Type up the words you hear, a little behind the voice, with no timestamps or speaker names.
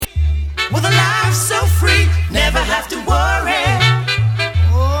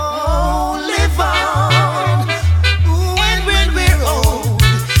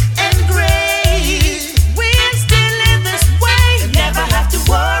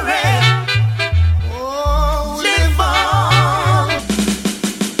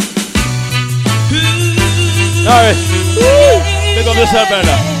yourself,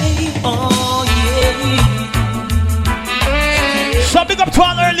 brother. So big up to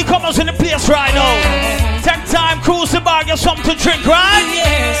all the early comers in the place right now. Take time, cruise the bar, get something to drink, right?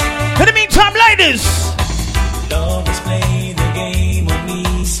 In the meantime, ladies. Love has played the game on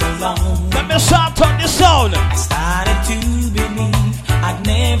me so long. Let me start on this sound. I started to believe I'd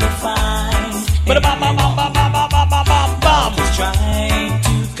never find anyone was trying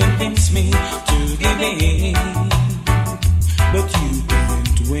to convince me to give in, but you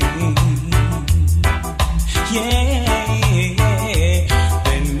didn't win. Yeah.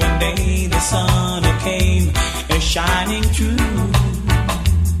 Then one day the sun came shining through.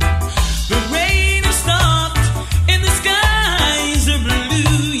 The rain has stopped and the skies are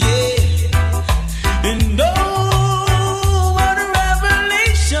blue, yeah. And oh, what a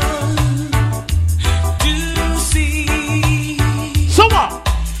revelation to see. So what?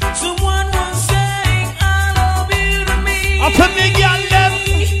 Someone was saying I love you to me. Up to me, girl, them.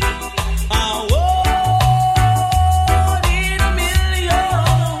 I want in a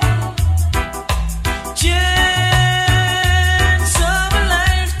million. Chance of a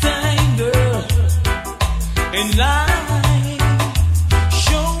lifetime, girl. And life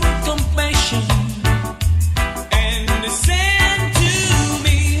showing compassion and sent to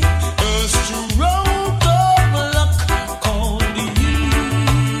me a stroke of luck called you.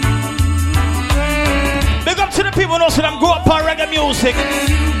 Big up to the people who know that I'm grew up on reggae music.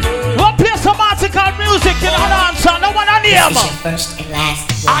 We'll play some article music in our answer. No one on here, man. First and last.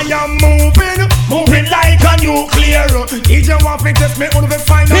 I am moving like a nuclear. DJ want me test me on the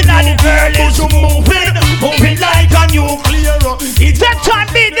final. Me and the girl is moving like a nuclear. That time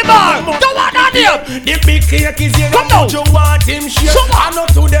beat the bar. Don't want on here. The big cake is here. Come on. You want him share. So what? I know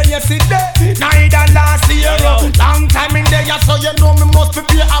today, yesterday, neither last year. Long time in there, so you know me must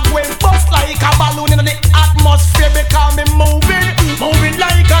prepare. I go bust like a balloon in the atmosphere because me moving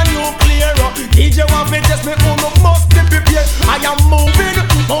like a nuclear. DJ want me test me on the must be prepared. I am moving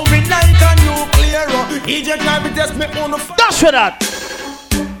like a nuclear. DJ can be test me on the That's for that.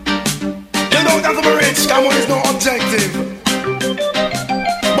 You know that I'm rich, come on, it's no objective.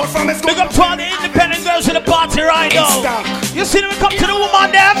 But from a Big up to all the independent girls in the party right now. You see them come to the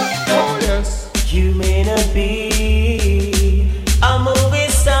woman, them? Oh, yes. You may not be a movie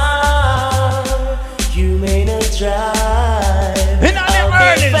star. You may not drive In all the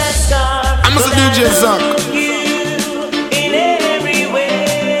earnings. fast car. I'm a DJ Zach. In every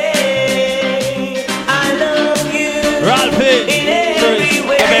way, I love you. Ralphie. In every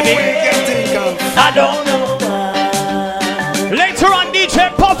way, baby. I don't know why. Later on, DJ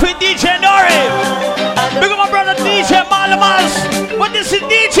Puffy, DJ Nori. Big up my brother DJ Malamas. But this is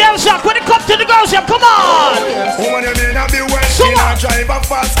DJ Zach. When it comes to the girls, yeah, come on. Woman, you may not be well, So you what? not drive a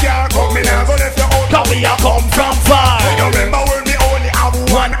fast car. Come in and go left your own. Cause we are come from far. You remember when we only have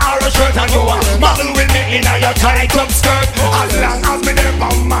one arrow shirt and you are model with me in your tight up skirt. As long as me there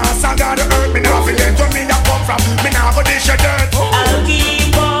from Mars, I gotta hurt me now. Forget where me that come from. Me now go dish your dirt. I'll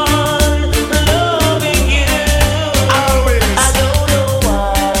keep on loving you. Always. I don't know why.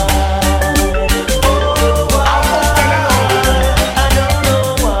 Oh, why. I don't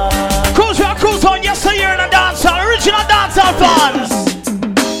know why. Cruise on, yes, sir, you're in a dancehall. Original dancehall fans.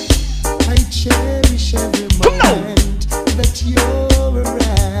 I cherish every Come now. moment that you're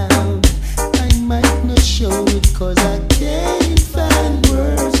around. I might not show it cause I can't find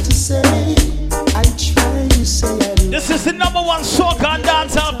words to say. I try to say I love This is the #1 soca and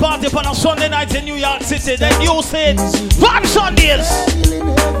dancehall party on a Sunday night in New York City. Then you say, Vibe Sundays. you in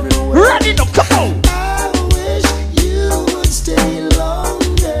every way. Ready to come on. I wish you would stay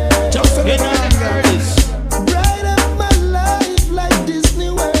longer. Just a In little the longer. earnings. Bright up my life like Disney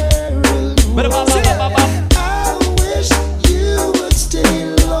World. I wish you would stay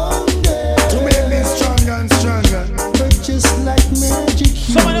longer. To make me stronger and stronger. But just like magic,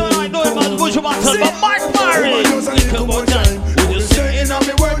 Somebody don't like know about Buju Banton, but Mark Murray. Come on, time. Would you stay in on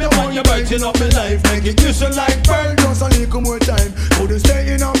me world? You want you brighten up my life. Make it glisten like pearl. Just a little more time. Would you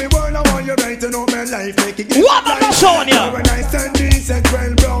stay in on me world? I want you brighten up my life. Make it glisten What am I showing you? You're a nice and decent,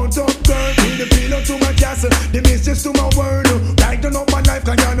 well brought up girl. Bring the pillow to my castle, the mistress to my world. Brighten up my life,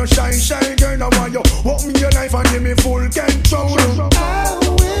 cause you're no shine girl. I want you walk me your life and give me full control. I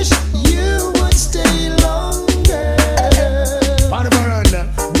wish you would stay longer. On the veranda.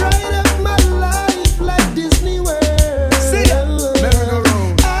 Bright up my life like Disney World. See ya.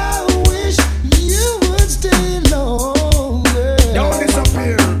 Merry-go-round. I wish you would stay longer. Don't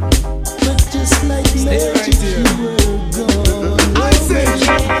disappear. But just like Stay right magic, here. you were gone. I say,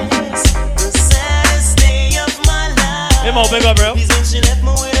 The saddest day of my life. Hey, Mo, big up, bro. Is when she left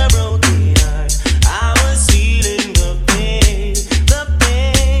me with a broken heart. I was feeling the pain, the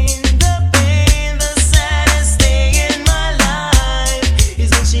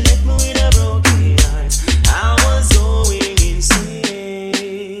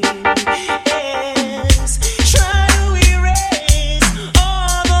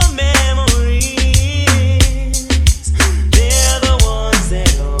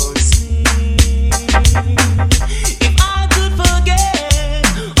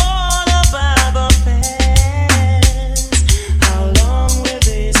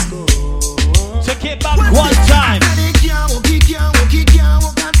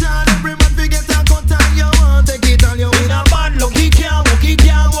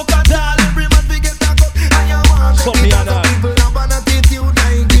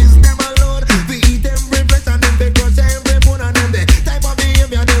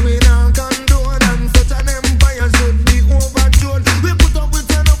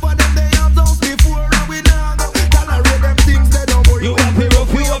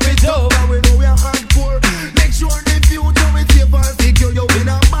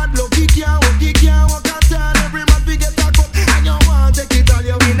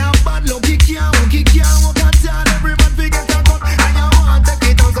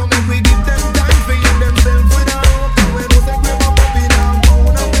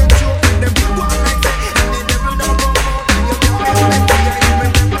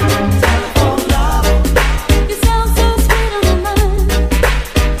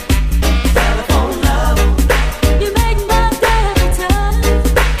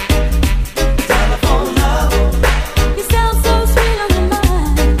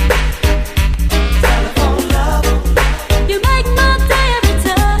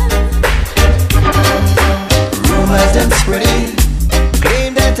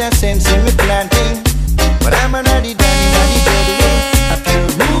a sense in me planting. But I'm already done, I feel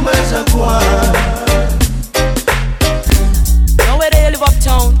rumors of war. Now whether you live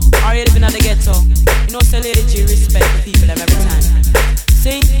uptown or you live in the ghetto, you know say Lady G respect the people them every time.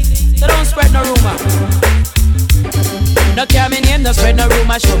 See? So don't spread no rumor. No care me name, no spread no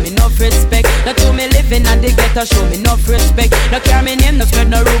rumor, show me no respect. No to me living and the ghetto, show me no respect. No care me name, no spread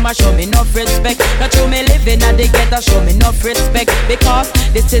no rumor, show me no respect. No to me living and the ghetto, show me no respect. Because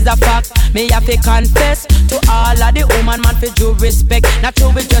this is a fact, me have to confess to all of the woman man for due respect. Not to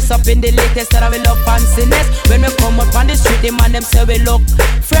we dress up in the latest that we love fanciness. When we come up on the street, the man them say we look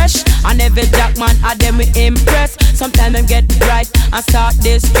fresh. And every jack man of them we impress. Sometimes them get bright and start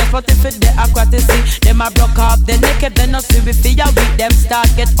this stress. But if it they aquatic see, them a broke off the naked, then no see we fear with them start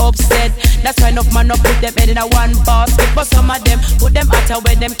get upset. That's why enough man no put them head in a one basket. But some of them put them out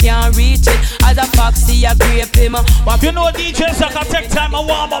where them can't reach it. As a foxy a grape him. You know DJs that can take time and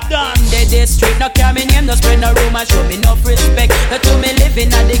warm up dance. They straight, no care me name, no spread no rumor, show me no respect. No to me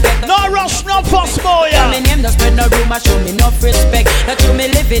living and they get no rush, no fuss, boy. Care me name, no spread no rumor, show me no respect. No to me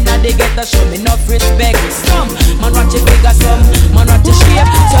living and they get show me no respect. Some man watch your figure, some man watch your shape,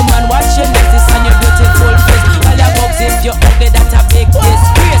 some man watch your necklace and your beautiful face. All your bugs if you're ugly, that's a big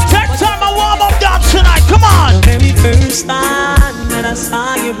disgrace. Take time and warm up dance tonight, come on. The very first time that I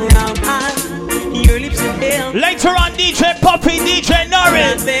saw your brown eyes, your lips are pale. Later on, DJ Poppy, DJ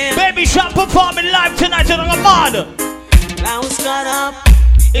Nori, Baby Shop performing live tonight in the mod. I was caught up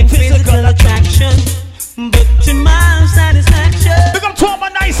in physical attraction, but to my satisfaction. Big up to all my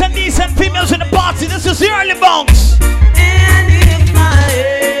nice and decent females in the party. This is the early bunks. And if I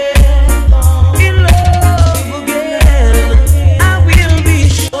am in love again, I will be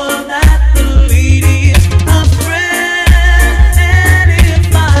sure that the lady is a friend. And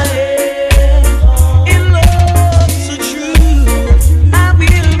if I am in love so true, I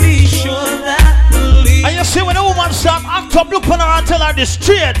will be sure that the lady. And you see when a woman start act up, look on her and tell her the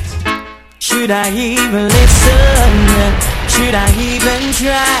straight. Should I even listen? Should I even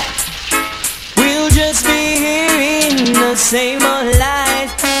try? We'll just be hearing the same old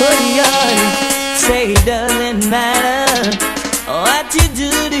lies. But you say it doesn't matter what you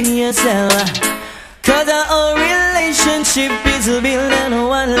do to yourself, 'cause our whole relationship is built on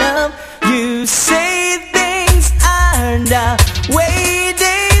one love. You say things aren't the way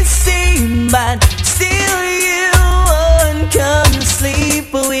they seem, but still you won't come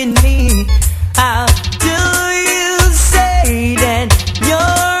sleep with me. How do you say that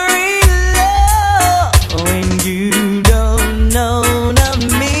you're in love when you don't know the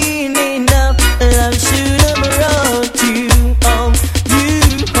meaning of love? Should have brought you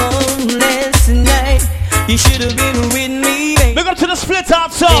home last night. You should have been with me, baby. Big up to the split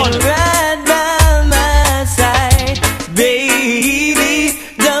out zone. Right by my side, baby.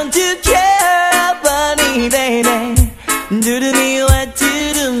 Don't you care about me, baby? Do to me what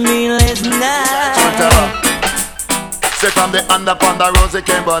you do me last night. Say from the under upon the rosy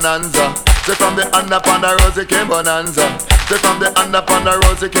came bonanza. Say from the under upon the rosy came bonanza. Say from the under upon the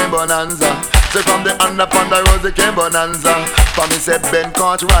rosy came bonanza. Say from the under upon the rosy came bonanza. For me say Ben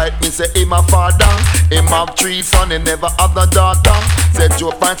can't write. Me say him a father. Him have 3 sons, he never have no daughter. Say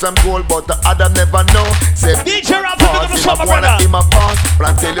Joe find some gold, but the other never know. Say DJ Rap, pick up the summer, brother. Him a pass. But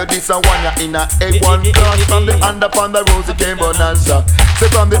I tell you this a one ya in a A1 class. From the under upon the rosy came bonanza. Say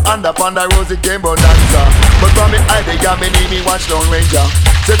from the under upon the rosy came bonanza. But from me I the ya me need me watch Lone Ranger.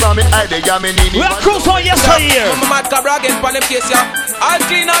 Say from me I the ya me need me watch. We are cruise on yesterday. I'm a mad cabra again for them case ya. I'll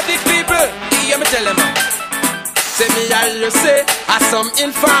clean out the people. Hear me tell them. Say me all you say, as some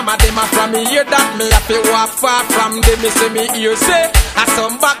informer, them a from me hear that me have to walk far from them. Me say me hear say, as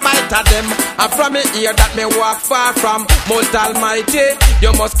some backbiter them, and from me hear that me walk far from Most Almighty.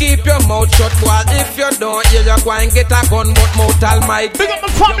 You must keep your mouth shut, while if you don't hear you go and get a gun, but Most Almighty. Big up my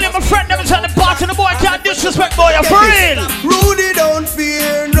family, my friend, them is at the party, the boy can't disrespect boy, you're for real. Rudy don't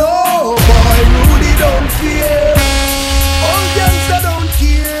fear, no boy, Rudy don't fear. All gangsta don't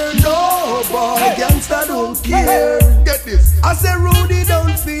care, no boy, gangsta don't care. Get this, I say Rudy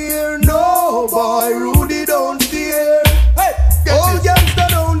don't fear, no boy, Rudy don't fear. Hey, all gangsta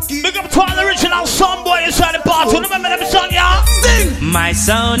don't care. Big up to all the original son boy inside the party. Remember them song, yeah? Sing! My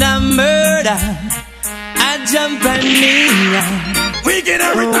sound of murder, I jump and kneel. We get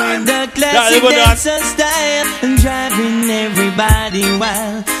every time. The classic dancer style, driving everybody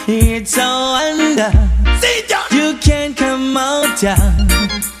wild. It's a wonder. You can't come out, yeah.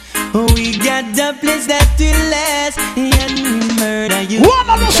 We got the place that will last, and we murder you. What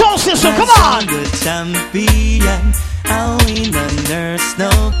about the soul system? Come on. The champion, and we don't nurse no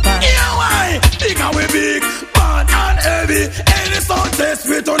part. Yeah, why? Because we big, bad and heavy. Any sound test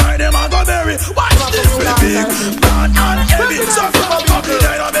we turn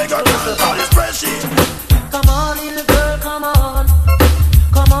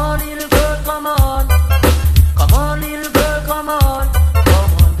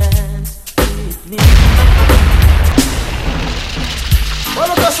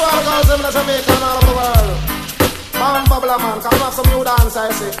them in Jamaica and all over the world. Man, Babla man, come have some new dance,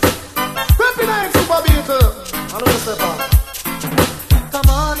 I say. Peppy Night, Super Beetle. I know you step on. Come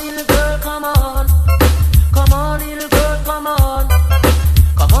on, little girl, come on. Come on, little girl, come on.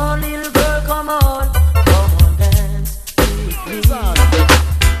 Come on, little girl, come on. Come on, dance with me.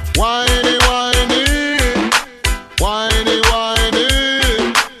 Whiny, whiny, whiny, whiny,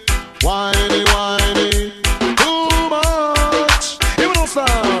 whiny, whiny. Too much. Even no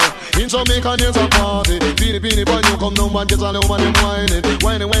sound. In Jamaica, there's a party. Beanie, beanie, boy, you come down and get all over them whining.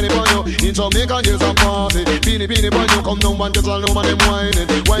 Whiny, whiny, boy, you. In Jamaica, there's a party. Beanie, beanie, boy, you come down and get all over them whining.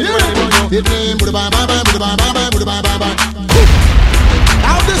 Whiny, whiny, boy, you. It name, booty, bye, bye, bye, booty, bye, bye, bye, booty, bye, bye, bye.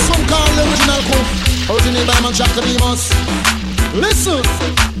 How this one called the original cook? Originated by man Jack Demus. Listen.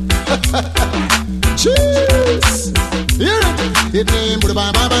 Cheers. Hear it. It name, booty,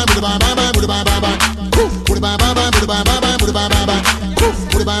 bye, bye, bye, booty, bye, bye, bye, booty, bye, bye, bye. Booty, bye, bye, bye, booty, bye, bye, bye, booty, bye, bye, bye.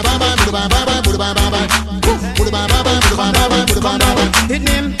 Booty, bye, bye, bye, booty, bye, bye, bye, booty, bye, bye, bye. Booty, bye, bye, bye, booty, bye, bye, bye, booty, bye, bye, bye. Hit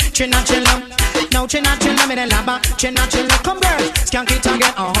name, China Chilla. Now China Chilla, me the lava. China Chilla, come girls, skank it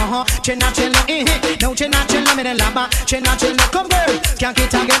again. China Chilla, now China Chilla, me the lava. China Chilla, come girls, skank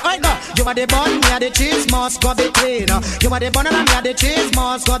it again. I go. You are the bun, me are the cheese, must go between. You are the bun and me are the cheese,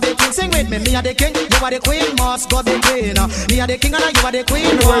 must go between. Sing with me, me are the king, you are the queen, must go between. Me are the king and you are the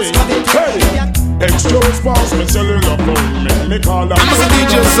queen, must go between. Excuse pass me cellular phone, me call up. I'm a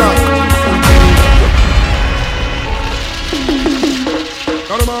DJ Zach.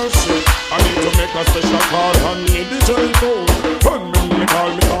 God mercy, I need to make a special call on the telephone. When me call,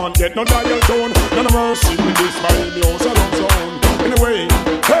 me can't get no dial tone. God mercy, me this by the house alone zone. Anyway,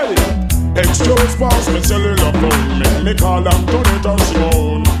 hey, excuse pass me cellular phone, me call up to the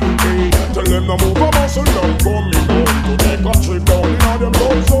touchstone. Hey, tell them no move a muscle down for me home to take a trip down in all them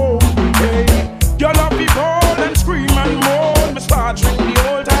love zone. Hey, girl up be bold and scream and moan. Me start drink the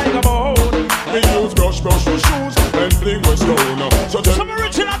old tiger bone. Me use brush with shoes and fling with stone. So some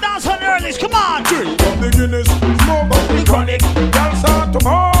original dance on the earlies, come on. Drink up the Guinness, smoke up the chronic. Girl start to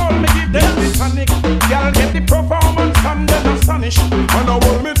ball, me give them the tonic. Girl get the performance and then astonish. And I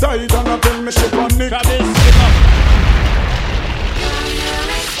hold me tight and I tell me she panic. Travis,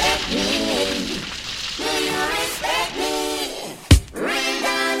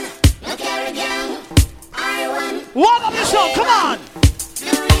 warm up the song, come on!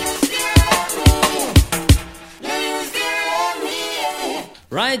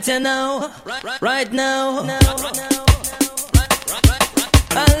 Right now, right now.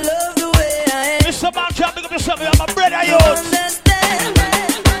 I love the way I am. Mr. Bancha, big up yourself, you're my brother, yours.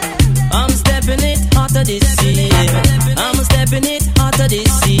 I'm stepping it hotter this year. I'm stepping it hotter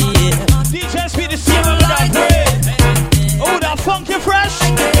this year. DJ Speed is singing that great. Oh, that funky fresh.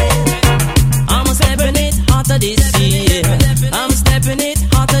 I'm stepping it hotter this year. I'm stepping it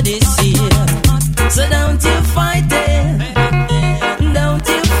hotter this year. So don't you fight it. Don't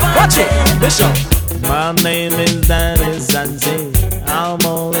you fight Watch it. Bishop. My name is Danny Zanzi. I'm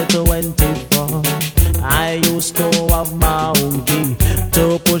only 24. I used to have my own key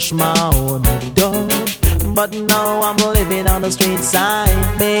to push my own door. But now I'm living on the street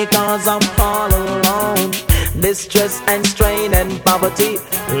side because I'm all alone. Distress and strain and poverty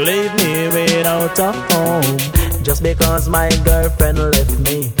leave me without a home. Just because my girlfriend left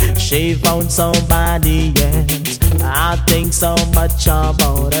me, she found somebody else. I think so much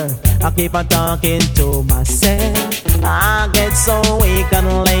about her, I keep on talking to myself. I get so weak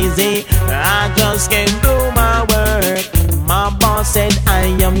and lazy, I just can't do my work. My boss said I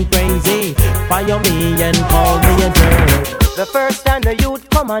am crazy, fire me and call me a jerk. The first time the youth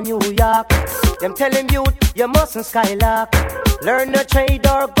come on New York, them tell him youth, you mustn't skylark. Learn a trade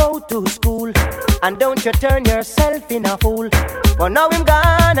or go to school, and don't you turn yourself in a fool. But now him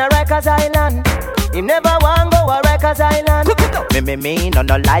gone a Rikers Island, him never want go a Rikers Island. Me no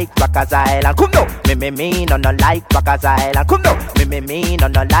like Rikers Island. Come no, me no like Rikers Island. Come no, me no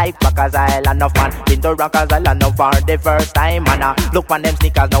like Rikers Island. No fun, been to Rikers Island no for the first time. And I look on them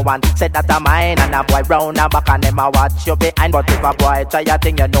sneakers, no one said that I'm mine. And a boy round a back and them a watch you behind. But if a boy try a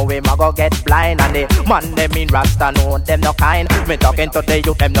thing, you know him a go get blind. And the man them in Rasta know them no kind. Me talking to the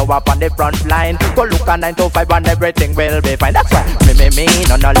youth, them know up on the front line. Go look at 9 to 5 and everything will be fine. That's why me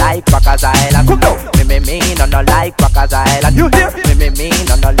no like Rikers Island. Come no, me no like Rikers Island. You hear? Me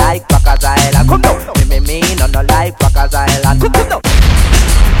no like Rikers Island. Come no, me no like Rikers Island. Come no.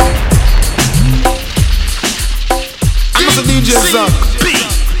 I'm a DJ Zach.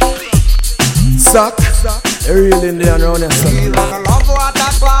 Zach, you're real Indian around here. We wanna love what I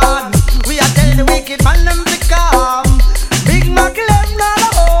want. We are tell the wicked man them to come. Big Mac them not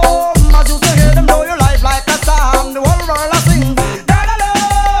home. As you to hear them know your life like a song. The whole world a sing. That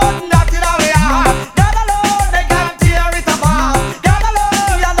alone, that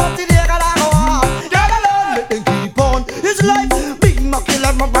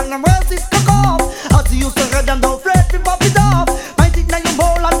my brand and where's it cook off? As you used to read them, don't fret, we pop it off. My dick now you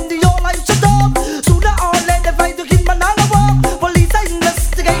bowl and the whole life shut up. Sooner or later, fight to kill man all the walk. Police I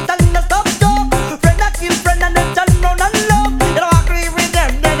investigate and the stop talk. Friend I kill friend and then turn round and love. You know I agree with them,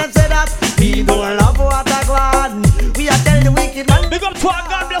 then I say that people love what I want. We are tell the wicked man. Big up to our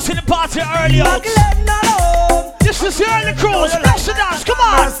God bless in the party early out. This is the early cruise. Bless the dance, come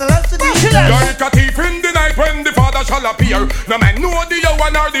on. Like a thief in the night when the Father shall appear. No man know the hour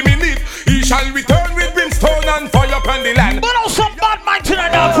nor the minute. He shall return with brimstone and fire upon the land. But also bad mind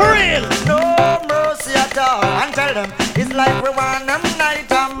tonight now, for real. No mercy at all. And tell them it's like we want them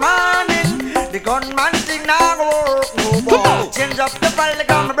night and morning. The gunman thing now work no more. Change up the file, they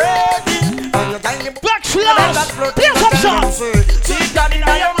come breaking. Black Slash, here's some songs. See God in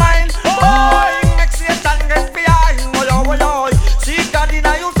your mind. Oh, it makes Satan get behind. See God in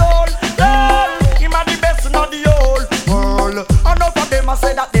your soul. Girl, him are the best in the whole world. Enough of them I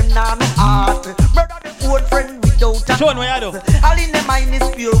say that them now no heart. Murder them old friend without a all in their mind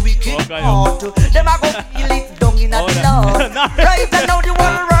is pure wicked heart. Them a go feel it down in a love. Right and now the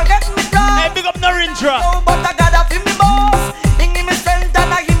one world get me down. Hey, big up Narendra. Oh, but I gotta feel me boss. In me strength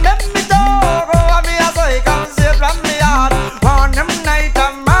and I give them me dog. Oh, me as I come say from me heart. On them night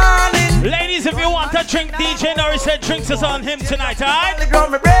and morning. Ladies, if you want to drink, DJ Norris said drinks is on him tonight, alright?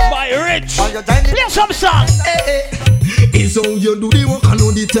 By Rich. Play some songs. It's how you do the work and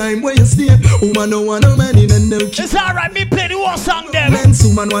know the time where you stay. Woman no want no man in and no kid. It's alright, me play the war song them. Men's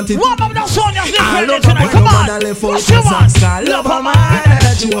woman want it. Warm up the song, you're I love tonight. Come on. What you want? Love a man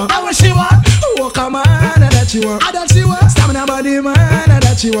that you want. I wish you want. Walk a man that you want. I that you want. Stamina body man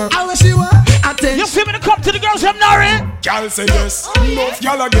that you want. I wish you want. Attention. You feel me to come to the girls, I'm Nari. Y'all say yes. Enough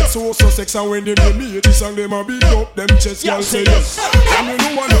y'all get so sex and when they play me this song them a beat up them chest. Y'all say yes. And you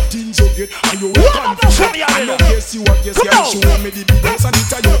know what things you get and you will confident. I know yes you what yes you show me the videos and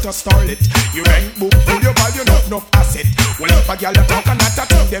it's a you to start it. You rank book full your value not enough asset. Well if a girl that talk and that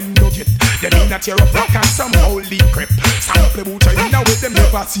thing them no get. Them in a tear up rock and some holy crap. Sample butcher in a way them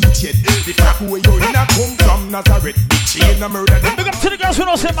never see it yet. The fact where you in a come from Nazareth. Bitch in a murder them. Big up to the girls who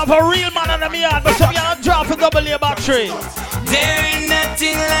know say I'm a real man and I'm yard. But some y'all drop a double A battery. There ain't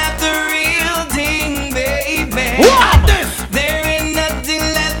nothing like the real thing, baby. What? There ain't nothing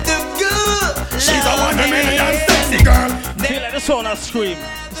like the good. She's a 1 million sexy girl. Feel like the sound I scream.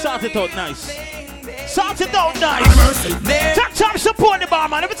 Start it out nice. Start it out nice. Take time support the bar,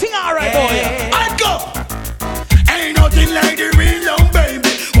 man. Everything alright, boy. I go. Ain't nothing like the real love, baby.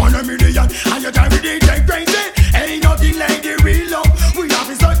 1 million and you drive it like crazy. Ain't nothing like the real love. We have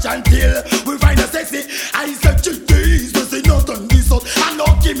it such until we find a sexy. I said you days, but say not on this out. And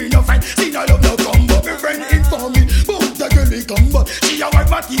not give me no fight. See no love no come, but my friend inform me. Both the girl they come, but she a white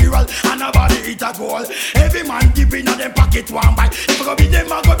material and her body it a gold. Every man keeping on them pocket one bite. If I go be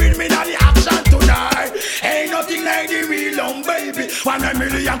them, I go be me now the action tonight. Ain't nothing like the real love, baby. 1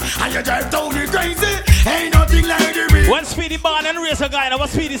 million and you drive down the crazy. Ain't nothing like the real. One Speedy born and raise a guy. Now what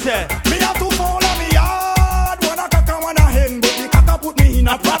Speedy said? Me have to follow me hard. One a cock and one a hen, but the cock put me in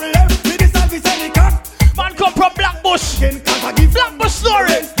a problem. Me decide to sell the cock. Man come from Blackbush. Blackbush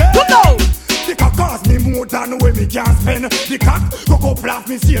story. Come on. The cock cost me more than where me can spend. The cock go blast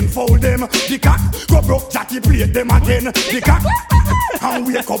me see and fold them. The cock go broke Jackie plate them again. The cock and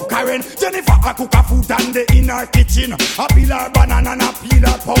wake up Karen. Jennifer a cook a food and they in her kitchen. A peel her banana and a peel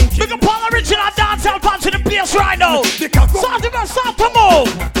her pumpkin. Big up all original dancehall fans in the place right now. The cock start to move.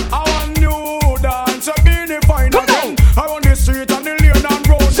 I want new dance, a beanie fine again. I want the street and the lane and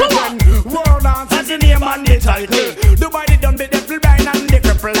road again. World dance is the name and the title. Dubai the dumb, the devil blind and the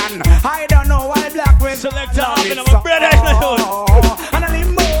cripple and I don't know why black with selector. I'm brother and a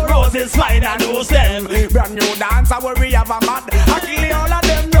limbo roses fine and use them. Brand new dance, I worry have a mad. I kill all of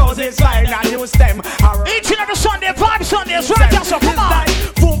them roses fine and use them. Each and every Sunday, 5 Sundays, right there, so come on.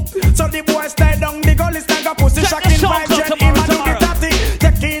 So the boy stay down, the girl is like a pussy shocking vibe. Jen him and do the tatty.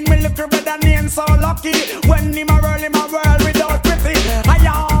 Taking me look better than so lucky. When him a world without pretty. I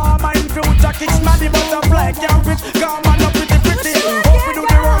am my future kicks maddy butterfly can't quit. Come on up pretty. Hope we do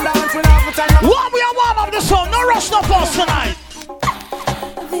the roll dance when I put on. What we are warm up the song, no rush, no pause tonight.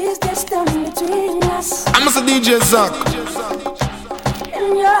 This destiny between us. I'm a DJ Zach.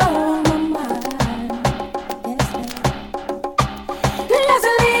 And you're my mind. There's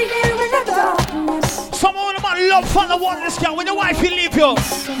a leading in the darkness. Someone about love for the one this girl when the wife will leave you.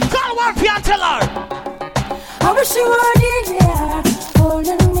 Call wife and tell her. I wish you were there,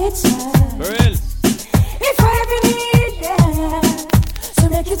 holding me tight. Real. If I ever need that, so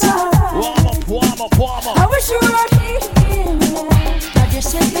make it alright. Warm up. I wish you were here, but you're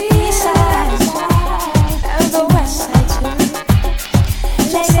still beside, and the west side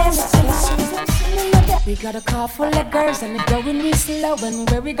too. We got a car full of girls and it's going real slow. And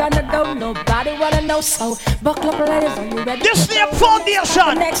where we gonna go, nobody wanna know. So buckle up, ladies, are you ready? This name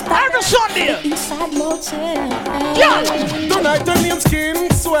Foundation. Next time, every Sunday. Inside Motel. Yeah. Tonight the name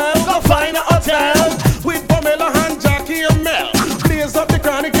Skin Swell. Go find a hotel with Pamela and Jackie and Mel. Blaze up the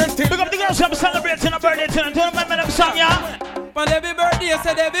chronic and take. Look up the girls who are celebrating a birthday tonight. Tell them I'm song, yeah. On every birthday,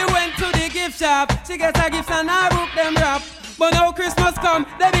 so Debbie went to the gift shop. She gets a gift and I book them wrap. But now Christmas come,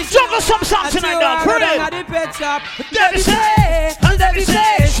 Debbie juggle some songs tonight, dog. Put it. At the pet shop. Debbie say, and Debbie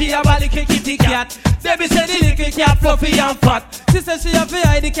say, she a bally kitty cat. Debbie say the little cat fluffy and fat. She say she a fi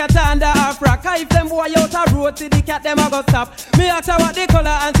hide the cat under her frock. If them boy out a road, see the cat them a go stop. Me ask her what the color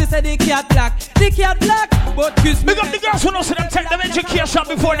and she say the cat black. The cat black, but Christmas. Big up the girls who know see them take them education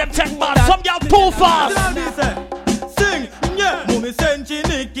before them take man. Some girl too fast. Sing, yeah. Mommy send she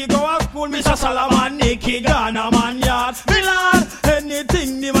Nicky go to school. Mr. Salaman, Nicky Ghana man yard. Milan,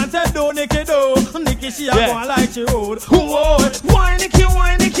 anything the man said do Nicky do. Nicky she a go like she road. Whoa, why Nicky,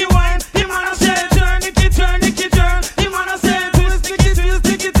 why Nicky, why? The man a say turn Nicky, turn Nicky, turn. The man a say twist Nicky, twist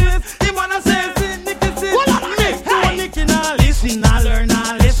Nicky, twist. The man a say sit Nicky, sit. Nick to Nicky now listen, now learn,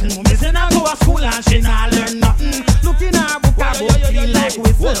 now listen. Mommy say now go to school and she now learn nothing. Look in her book, I book clean like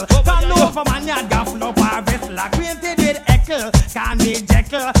whistle. Turn over man yard, gaffle up her vessel. Acquainted with Eckle, can't be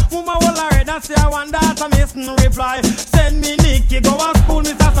Jekyll. Woman will already say I want that a missing reply. Send me Nicky, go to school,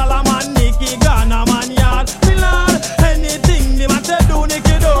 Mr. Salaman, Nicky, Ghana man yard. Milan, anything the man say do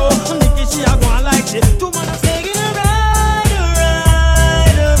Nicky do. Nicky she a go like she. Two man a taking a ride, a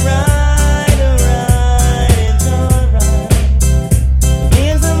ride, a ride, a ride. It's alright.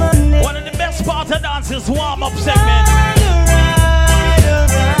 Here's the money. One of the best part of dance is warm-up segment.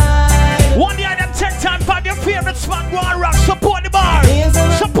 One day them take time for your favorite spot, go and rock, support the bar,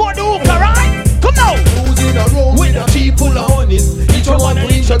 support the hookah, right? Come now! Cruising around with a cheap full of honeys. Each one will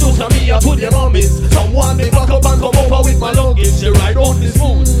introduce me to their mummies. Someone may back up and come over with my luggage. They ride on this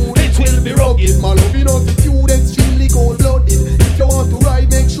moon, it will be rugged. My loving attitude extremely cold-blooded. If you want to ride,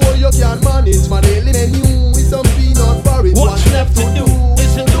 make sure you can manage. My daily menu is some peanut porridge. What's left to do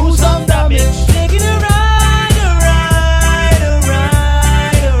is to do some damage. Taking a ride.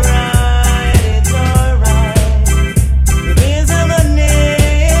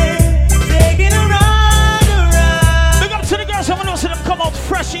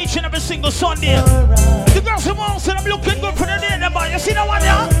 Fresh each and every single Sunday. The girls who want to them looking good for the day, you see that one,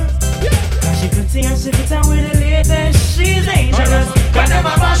 yeah? She pretty and she fit out with the latest. She's dangerous, cause them a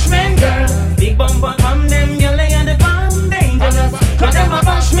bashman girl. Big bumper come them yellow and the bomb dangerous, cause them a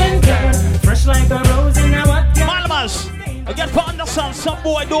bashman girl. Fresh like a rose in a what girl. Malmas, I get to understand some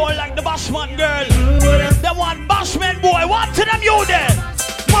boy don't like the bashman girl. They want bashman boy, what to them you there?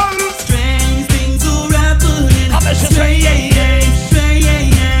 Strange things will happen in I'm just saying,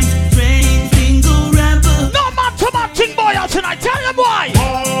 no man to matching boy out tonight, tell them why.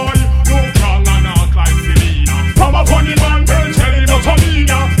 Boy, no tongue and act like Selena. From a funny man, girl, tell him not to me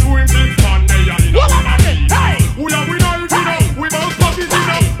now. Do him big man, they are in a hey! We are with our dinner, we must pop it in.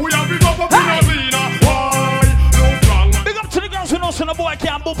 We are big up in a Zina. Boy, no tongue. Big up to the girls who know so the boy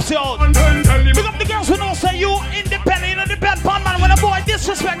can't boop you out. Big up the girls who know say you independent, you know depend on man. When a boy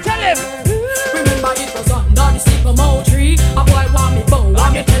disrespect, tell him. Remember it was under the sycamore tree. A boy want me bow,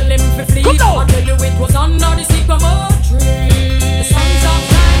 want me tell him to flee. I tell you it was under the sycamore tree. The songs of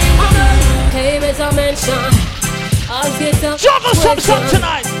time, hey, as I mentioned, I'll get up. Juggle some song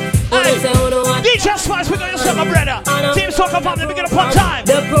tonight. Hey, DJ Spice, we got yourself a brother. Team Soca Family, we get up on time.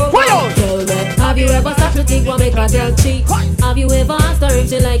 Have you ever started to think what make a girl cheat? Have you ever asked her if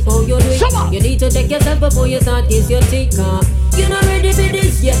she like how you do it? You need to check yourself before you start kiss your teeth. You're not ready for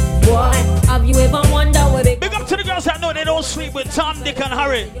this yet, boy. Have you ever wondered where they... Big up to the girls that know they don't sleep with Tom, Dick and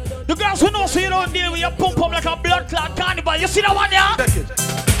Harry. The girls who know so you don't deal with your pump like a blood clot carnival. You see that one, yeah?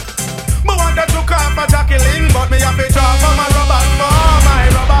 Me want to look off my Jacqueline, but me have to drop for my rubber,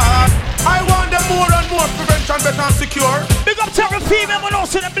 I want them more and more prevention, better and secure. Big up to every female who knows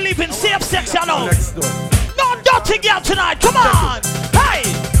so they believe in safe sex, you know. No dirty girl tonight, come on. Hey!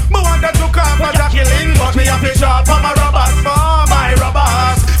 Me want to look off my Jacqueline, but me have to drop for my rubbers.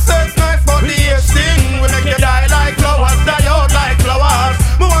 Sex nice but the sting, we make you die like flowers, die out like flowers.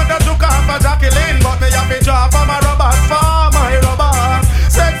 Me want to look off my Jacqueline, but me have to drop for my rubbers.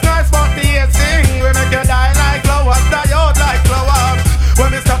 Sex nice but the sting, we make you die like flowers, die out like flowers.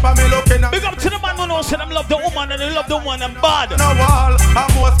 When me stop and me looking at. Big up to the man who knows them love the woman and they love the woman and bad. No wall, I'm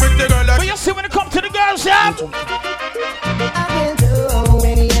most pretty girl like. But you see when it comes to the girls, yeah? I will do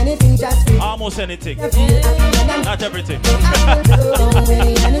anything just for you. Almost anything. Not everything. I will do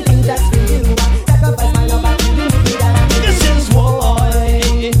anything just for you. Sacrifice my love and you. This is war.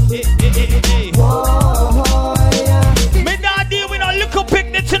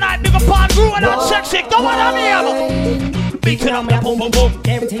 beat it up, boom, boom, boom.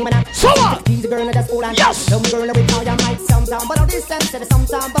 Everything when I so what? He's a girl that just hold on. Yes. Some girl with all your might, sometime, but all this and say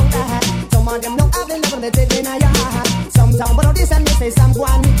sometime about that. Some of them don't have the love they take in your heart. Sometime, but all this and they say some go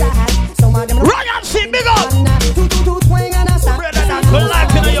and meet that. Some of them Ryan C, big up. Swing and a stand. Good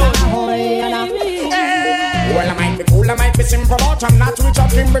life in the youth. Well, I might be cool, I might be simple, but I'm not rich. I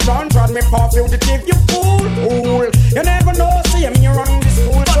can be done, trod me for fugitive, you fool. You never know, see me run this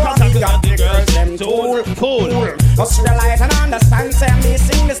school, so I got the girls, them tool. Just realize and understand, say me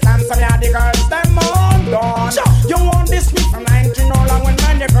sing this dance, and yeah, the girls, them on done. You want this me from 19 all long when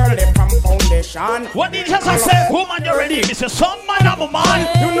man, the girl, they from foundation. What did you say? Woman, you ready? This is some man, I'm a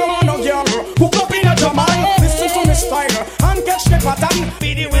man. You know, no girl, hook up in a drum man. Listen to the style, and catch the pattern.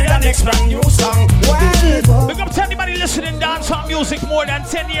 Beat it with the next brand new song. Well, big up to anybody listening dancehall music more than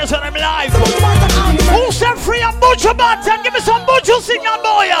 10 years and I'm live. Who said free and Buju Banton? Give me some Buju signal,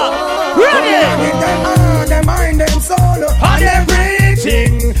 boy. Ready? Them mind, them soul, and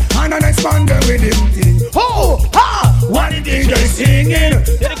everything. And an expander with him thing. Oh, ha! What the DJ singing?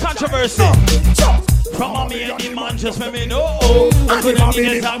 The controversy. From a me and the man just let me know. And the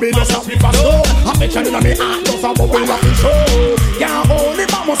family be just a flip and slow. I'm making it on me heart, just a bubble rocking show. Can't hold the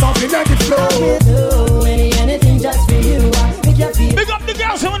mama something like the flow. Anything just for you. Big up the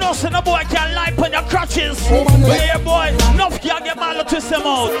girls who know so no boy can lie on your crutches. But yeah, boy, enough can't get mal to twist them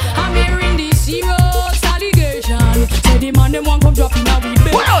out. I'm hearing this serious allegation. Say the man them want come drop in a we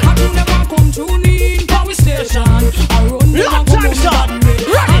bed. I think them want come tune in power station. I run them want come run the body.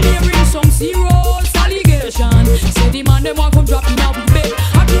 I'm hearing some serious allegation. Say the man them want come drop in a we bed.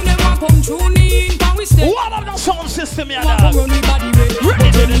 I think them want come tune in power station. What about the sound system here? Want come run the body.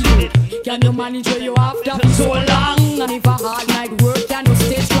 Can you manage where you have to be so long? And if a hard night work, can you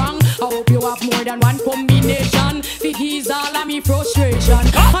stay strong? I hope you have more than one combination. For ease all of me frustration.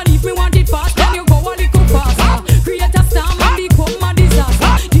 And if me want it fast, then you go a little faster. Create a storm and become a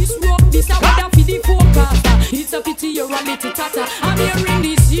disaster. This rope, this a weather for the forecaster. It's a pity you're a little tatter. I'm hearing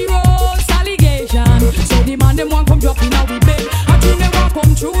this serious allegation. So the man them want come drop in a we bed. I think they want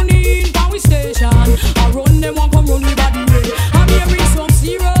come tune in power station. I run them want come run the body way. I'm hearing some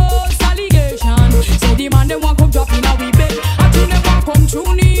serious allegation. Say the man them want come drop in a we bed. I think they want come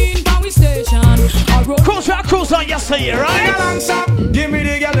tune in power station. I run cruise on yesterday, right? Give me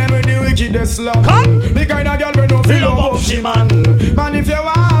the girl, let me the wickedest love. The kind of girl we don't feel love up she man. Man, if you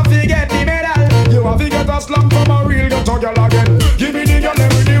want to get the medal, you have to get a slum from a real ghetto girl again. Give me the girl,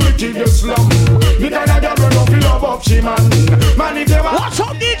 let me the wickedest love. The kind of girl we don't feel love up she man. Man, if you want. What's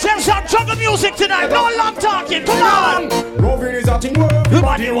up, DJs and jungle music tonight? No long talking, come on. Roving is a thing where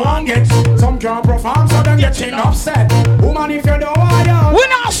everybody want get. Some can't perform, so them getting upset. Woman, if you don't want you, we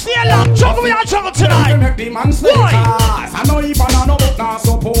not stay long. Jungle, we are jungle tonight. Make the man stay fast. I know if I know but not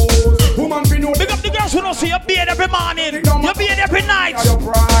suppose. Woman, we know. Big up the girls who don't see you beard every morning. You beard every night.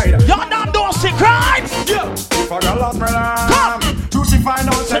 You're not those secrets. Yeah. If a girl lost my lamb, do she find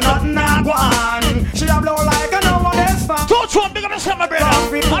out say nothing I want? She a blow like a no one else fan. Don't you big up yourself, my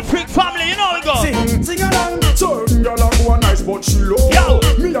brother? My freak family, you know we go. Sing along. Certain girl a go nice but she low. Yo.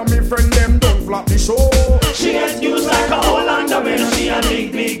 Me and me friend them don't flap the show. She gets used like a Hollander when she a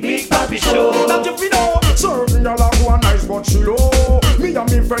big papi show. That you know. Certain girl a go nice but she low. Me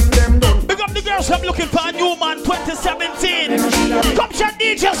and me friend them don't. Big up the girls I'm looking for a new man 2017. Come check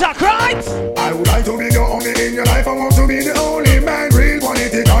DJs are right. I would like to be the only in your life. I want to be the only man. Real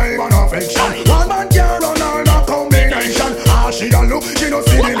quality time and affection. One man can run all the combination. She don't look, she don't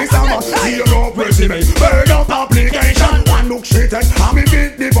see me this summer. Zero resume, bird up application. One look straight and I'm in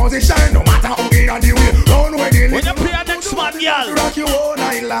the position. No matter how in the way, run with the when you play a next man, girl, rock you all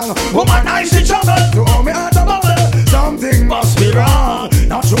night long. Woman, nice in trouble. You hold me at the bubble. Something must be wrong.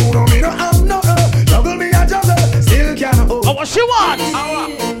 Not true, no me, no I'm not. Juggle me a juggle, still can't hold. Oh, what she want?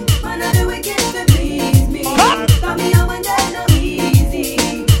 One of the wicked to please me. Got me a one day no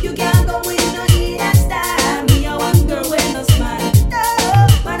easy. You can't go with no EF style. Me a one girl with no smile.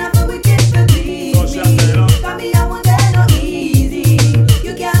 One of the wicked to please me. Got me a one day no easy.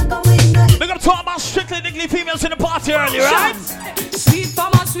 You can't go with no. We're gonna talk about strictly diggly females in the party earlier, right? Sweet for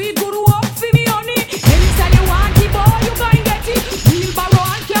my sweet, good work for me, honey. Anytime you want it, boy, you go and get it. Wheelbarrow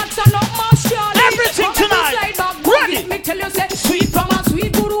and cats and up my shawty. Everything tonight. Ready? Me tell you, say, sweet for my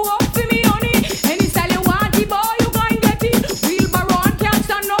sweet, good work for me, honey. Anytime you want it, boy, you go and get it. Wheelbarrow and cats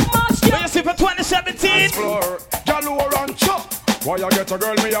and up my shawty. What you see for 2017? Galore and chop. Why you get a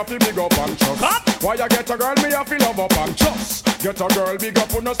girl, me have to big up and trust. Why you get a girl, me have to love up and trust. Get a girl, big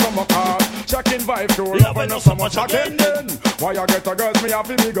up on the stomach hard. Checking vibe to love and not so much again then. Why you get a girl, me have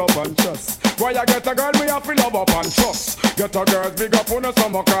to big up and trust. Why you get a girl, we have to love up and trust. Get a girl, big up on a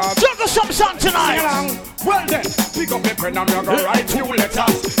summer card. Juggle some song tonight. Sing along. Well then, pick up the pen and me go write few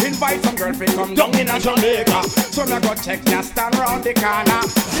letters. Invite some girl to come down in a Jamaica. So me go check ya stand round the corner.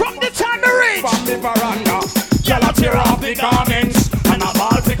 From the time to reach. From the veranda. Girl a tear off the garments. And a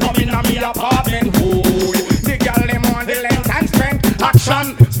ball to come in a me apartment. Ooh, the girl them on the length and strength.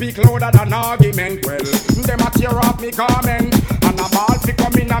 Action speak louder than argument. Well, them a tear off me garment. And a ball to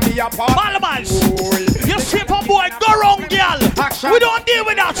come in a me apartment. Malamals, you see a boy, go wrong, girl. We don't deal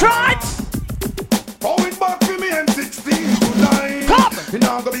with that, right? Going back to me M16 tonight. Come! It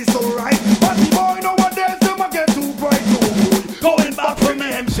not gonna be so right. But the boy nowadays, them a get too bright. Oh, going back to me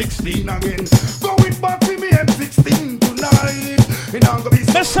M16 again. Going back to me M16 tonight. It not gonna be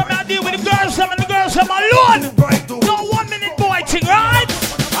so Listen, I deal with the girls, and the girls are alone. No 1 minute boy thing, right?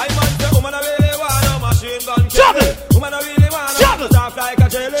 I want the woman I really want a machine gun. Juggle! Woman I really want Juggle! Soft like a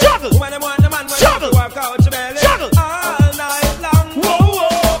jelly. Juggle! Woman I want the man when Juggle! you work out your belly. Juggle! All night long. Whoa,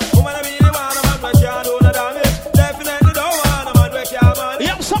 whoa. Woman I really want a man when can't do no damage. Definitely don't want a man when can't manage.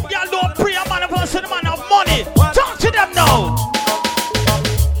 Yeah, some girl don't pray a man person, the man have money. Talk to them now.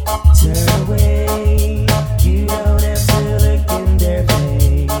 Turn away, you don't have to look in their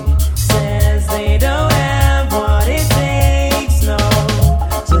face. Says they don't have what it takes, no.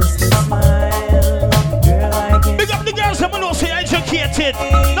 Just a smile, girl, I can. Big up the girls, I'm gonna say educated.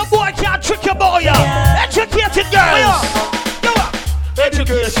 No boy can't trick your boy, yeah. Educated girls.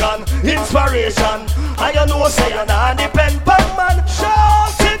 Education, inspiration. I know say you're not depend on man.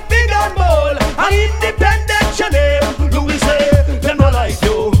 Shout it big and bold. And independent your name. Louis say, them not like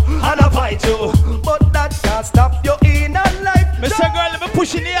you. And I fight you. But that can't stop you in a life. Mr. Girl, let me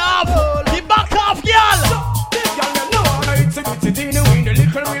push in the up. The back off, girl. Y'all them know it's a bit teeny weeny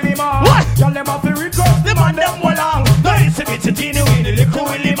little willy man. What? Y'all them have to request the man them well long. It's a bit teeny weeny little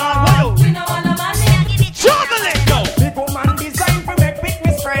willy man. Wow. We know all the man, I give it. Juggle it, go. Big woman design for make pick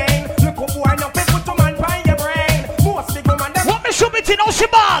me strain. Look up boy no put to man by your brain. Most big woman them. What me show me to no she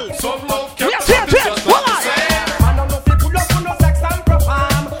ball? Some love Yes, yes, yes. Why? Man don't know if pull up on no sex and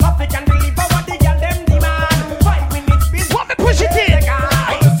perform. African deliver what the girl them demand. 5 minutes busy. What me push it in?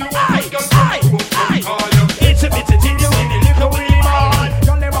 It's a bit teeny weeny little willy man.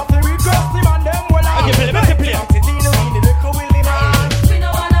 Y'all them have to request the man them well long. Okay, play, make it play. Teeny weeny little willy man. We know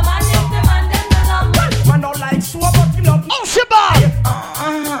all the man, if the man, them the long. Man don't like swap but him love. Oh, she ball.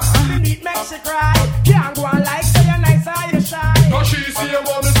 The beat makes you cry. Can't go on like say you're nice or you shy. Now she see him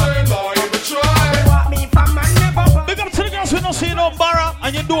on the same line, but try. Want me for man never. Big up to the girls who don't see no barra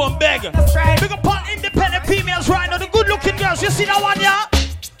and you do them beg. Big up all independent females right now, the good looking girls. You see that one, yeah?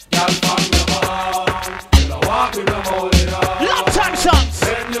 Y'all from the bar, you walk with them all in all. Long time songs.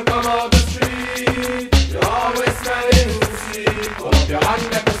 When you come out the street, you always smelling juicy. Hold up your hand,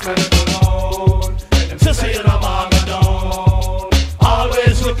 let me smell it alone. Let them Just say say you're a man down.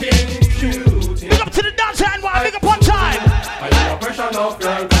 Always looking cute. Big up to the dance and one, big up on time. I know pressure no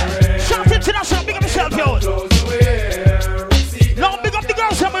girl to Shout international, big up yourself, yo. clothes to wear. See Now big up the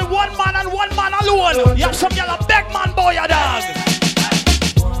girls and with one man and one man alone. You have some yellow big man boy, a dog.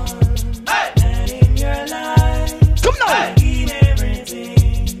 In your life, Come now. I need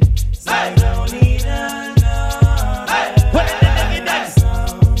everything. So don't need another.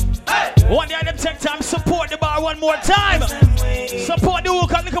 One day them take time, support the bar one more time. Support the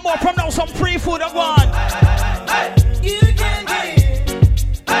hook and look more from now, some free food and go on. You can give.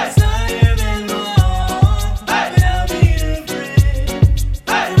 It's higher than more. I'll be a friend.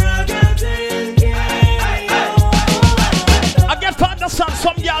 Rock out till you I get to understand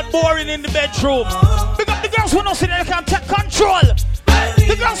some y'all boring in the bedroom. Big up the girls who don't see that you can take control.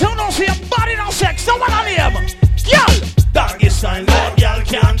 The girls who don't see your body no sex, no one on them. Y'all. Doggy style, no girl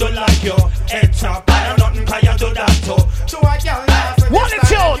can't do like you. Head top, I have nothing can you do that too. So I can't laugh at What this it's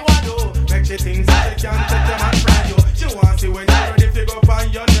style you? you want to. Make she things that you can't take them and fry you. She wants to when you're ready to go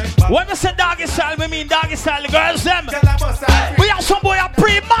find your neck back. When we say doggy style, we mean doggy style, the girls them. Tell her bust her We have some boy a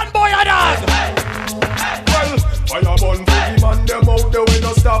pre-man boy a dog. well, fire burn for the man them out there we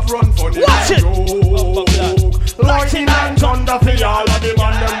no stop run for the Watch it. lightning and thunder for y'all of the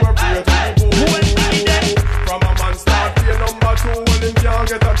man them were great to the When we dead. From a man start pay number 2 when him can't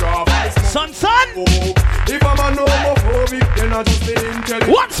get a job. Son, son. If a man no homophobic, then I just be intelligent.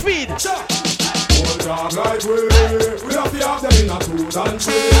 What speed? Hold dog like we have to have them in a 2 and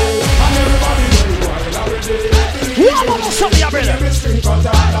 3. And everybody know while every day. What about some ya brother?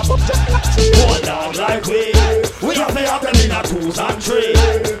 Hold down like we have to have them in a 2 and 3.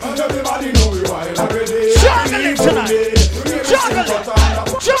 And everybody know we while every day. Juggle it tonight. Juggle it.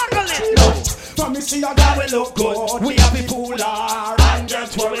 Juggle it. From me see a guy we look good. We have the cooler and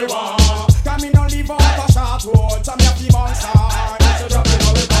just what we want. Can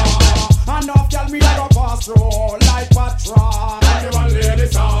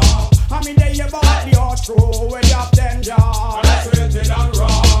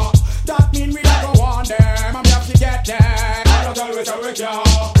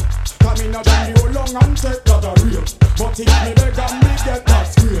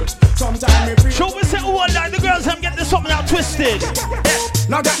arrested.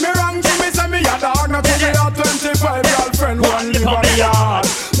 Now get me wrong, Jimmy say me a dog. Now to me a 25 girlfriend, one live on the yard.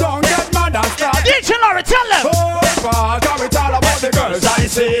 Don't get mad and start. DJ Larry, tell them. Oh, but tell me all about the girls I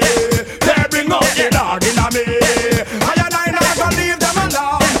see. They bring up the dog in a me. I not gonna leave them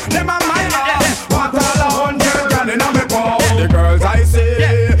alone. Them are my love. Want all 100 girl in a me pole. The girls I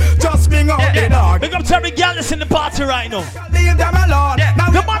see, just bring up the dog. Big up to every girl that's in the party right now. Leave them alone. Now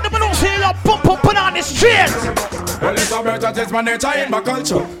the man that don't see you pump on the street. Well, it's a better taste my nature in my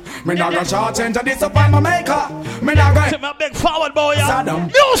culture. Me not gonna short change to disappoint my maker. Me not gonna take my big forward boy.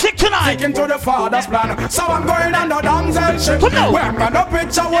 Music tonight. Sticking to the father's plan. So I'm going on the damsel ship. Where I'm gonna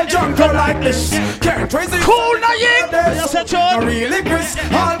picture will junk like this. Can't resist. Cool now, yeah. Really Chris.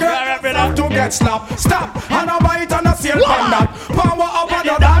 All girls have to get slapped. Stop. And a bite and a seal from that. Power up on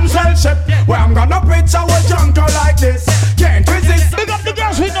the damsel ship. Where I'm gonna picture will junk like this. Can't resist. Big up the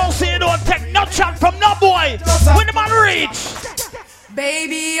girls we don't see. Don't take no chat from no boy. When the man reach.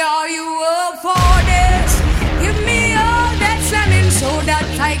 Baby, are you up for this? Give me all that slamming so that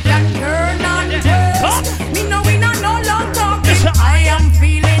I can turn on taste. Me know we not no long talking. I am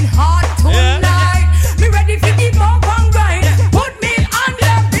feeling hot tonight. Me ready for keep up and grind. Put me on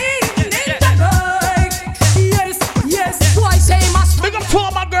the beat in the night. Yes, boy say must. Big up to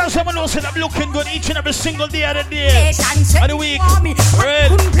all my girls. Everyone knows that I'm looking good each and every single day of the day. Of the week.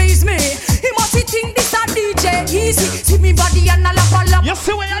 Couldn't please me. He must think this a DJ easy. See me body and a lap. You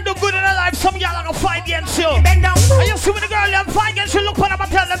see when you do good in your life, some y'all are gonna fight against you. Bend down. And you see when the girl you fight against you, look when I'm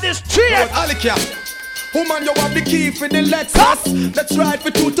telling them this cheer. Woman, you have the key for the Lexus. Let's ride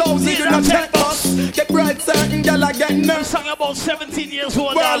for 2000 in a tech bus. Get right, certain girl I get nervous. Song about 17 years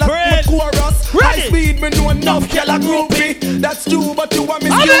old. Well, that's my chorus. High speed, me know enough girl a groupie. That's true, but you want me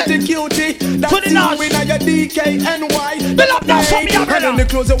cutie. That's you in your DKNY. Bill up now, some y'all and in the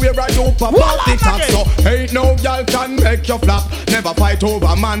clothes we ride up about the top. So ain't no girl can make you flap. Never fight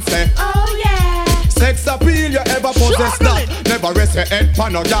over man say. Oh yeah. Sex appeal you ever possess that. Never rest your head for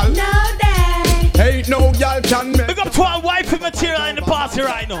no girl. No day. Ain't no girl can make. Big up to our wifey material in the party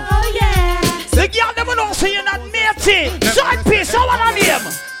right now. Oh yeah. The girl never don't say you're not matey. Side piece, I want on him.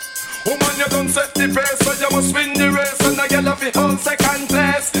 Woman, you don't set the pace, so you must win the race. And I get off the whole second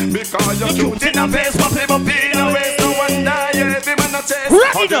place. Because you're cute in a face, but people be in a race. No one die, every man a chase.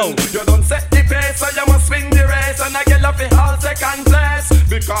 Ready now. You don't set the pace, so you must win the race. And I get off the whole second place.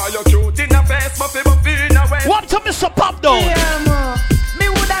 Because you're cute in a face, but people be in a race. What to Mr. Pop down? Me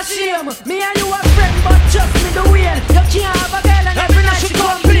woulda shame. Me and you a friend, but just me the wheel. You can't have a girl and every night she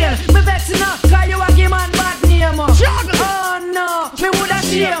complain. Me vex enough, cause you a give man bad name. Oh no, me woulda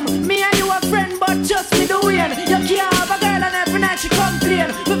shame. Me and you a friend, but just me the wheel. You can't have a girl and every night she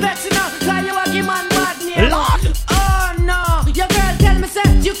complain. Me vex enough, cause you a give man bad name. Oh no, your girl tell me say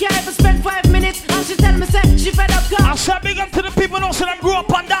you can't even spend 5 minutes, and she tell me say she fed up. I say big up to the people who say them grew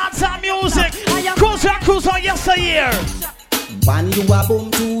up on dance and music. Cruise on yesteryear. One you a boom,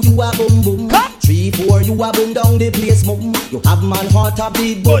 two you a boom boom. Come. 3, 4 you a boom down the place mum. You have man heart a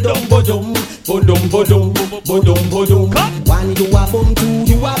beat bodum bodum, bodum bodum, bodum bodum. One you a boom, two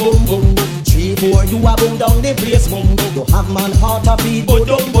you a boom boom. 3, 4 you a boom down the place mum. You have man heart a beat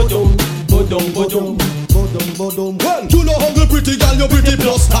bodum bodum, bodum bodum, bodum bodum. Well, you know hungry pretty girl, you pretty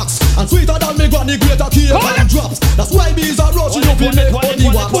plus tax. And sweeter than me granny, greater cake and drops. That's why bees are rushing up in make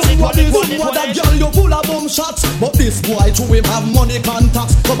money wax. What is that girl you full of bum shots? But this boy to him have money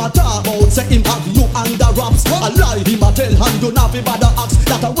contacts. Come a talk out, say him have you under wraps. A lie him a tell and you not be bad axe.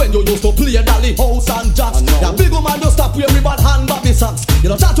 That when you used to play Dolly House and Jacks. That big woman just stop wearing bad hand baby socks. You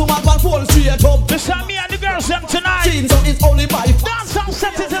know chat to man one fall straight up. This time me and the girls them tonight. Jeans on is only by dance on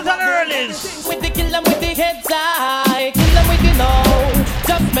citizens and earlys. With the kill them with the heads high, kill them with the no.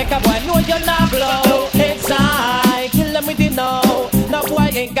 Just make a boy know you're not blow. Heads high, kill them with the no. No boy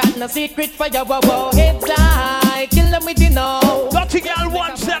ain't got no secret for your wow. Heads high, kill them with the no. Dirty girl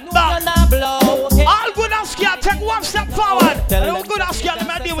one step back. All good as girl take one step forward. No good as girl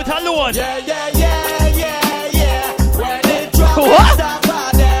might deal with alone. Yeah. When it drops, what?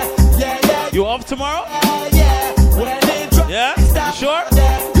 You off tomorrow? Yeah. You sure?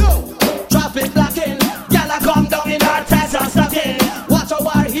 Traffic blocking, y'all come down in our dress and stocking. Watch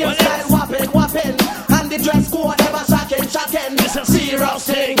our hairstyle whopping, and the dress code never shocking. It's a serious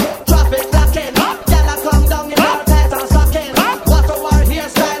thing. Traffic blocking, y'all come down in our dress and stocking. Watch our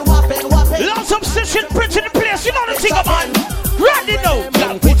hairstyle whopping. Lots of stitching prints in the place. You know the thing about ready now.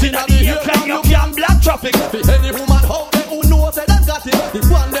 Y'all put in the ear, you can black traffic. Any woman out there who knows they done got it. The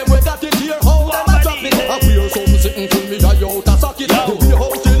one them we got it here, how them a drop it.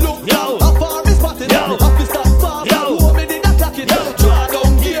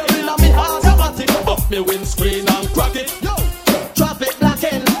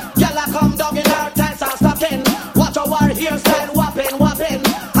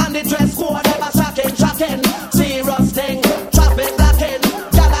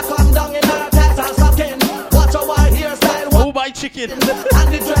 And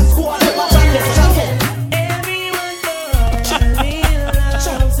the dress code, them a jacket.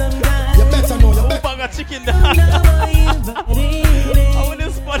 You better know, you better. Bang a chicken down. I want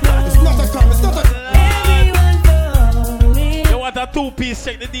this spot. It's not a crime, it's not a. You want a two-piece,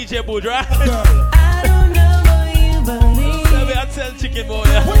 check the DJ booth, right? Girl. Let me tell chicken boy.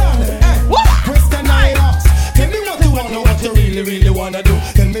 Question I ask. Tell me what you wanna, what you really wanna do.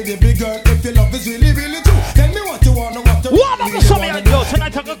 Tell me the big girl if your love is really true. Tell me what you wanna, what you really wanna do.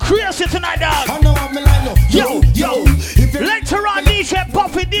 Tonight I'm gonna crazy tonight, dog. I know I'm like no. Yo. Later on, DJ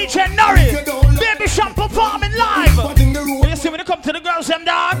Puffy, DJ Nori, Baby Sham performing live. You see when they come to the girls, them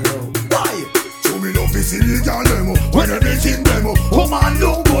dog. Why? To me no busy girl demo. When everything demo, woman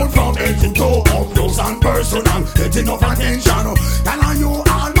look good from head to toe, up close and personal, getting enough attention. Tell you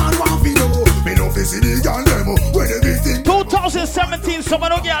all man want to know. Me no busy girl demo. When everything 2017, some of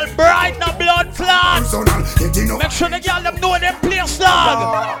the girl bright now blood clot. Make sure the girl them know them place,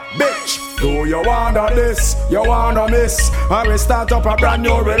 dog. Bitch, do you wanna this? You wanna miss? I will start up a brand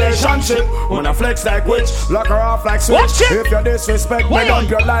new relationship. Wanna flex like witch, lock her off like switch. If you disrespect me, dump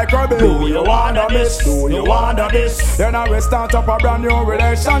you like rubbish. Do you wanna miss? Do you wanna this? Then I will start up a brand new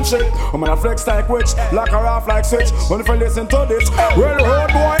relationship. I'm gonna flex like witch, lock her off like switch. Well, if you listen to this, well,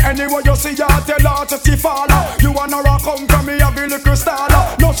 road boy, anyway you see her, tell her to see follow. You wanna rock come from me, have a little star.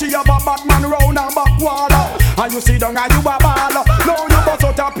 No, she have a Batman round and back wall. And you see down and you a baller. No, you bust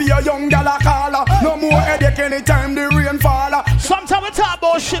out a pure young gal a caller. No more headache anytime the rain fall. Sometimes we talk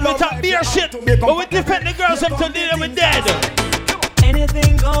about shit, we talk beer shit, but we defend the girls up to deal with dead.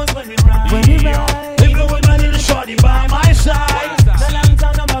 Anything goes when we ride. Even with my little shorty by my side. The long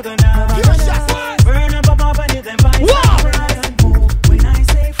time I'm not gonna burn up and you then buy some when I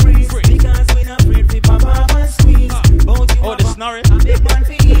say freeze, because we not afraid to pop up and squeeze. Oh, the snorri. I'm big man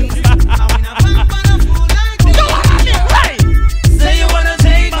for ease. I'm in a pump and a fool like this. Say you wanna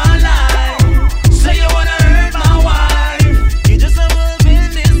take my life. Say you wanna hurt my wife. You just a move in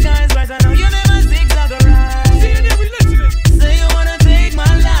disguise right now. You never zigzag around. Say you wanna take my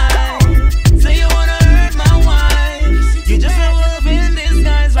life. Say you wanna hurt my wife. You just a move in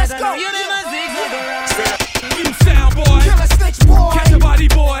disguise right now. You never zigzag around. You sound boy, kill a snitch boy, catch a body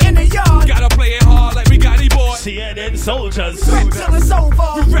boy. in the yard. Gotta play it hard like we got it boy. CNN soldiers. Rep till it's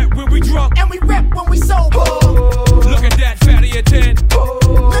over. We rep when we drunk, and we rep when we sober. Look at that fatty at 10.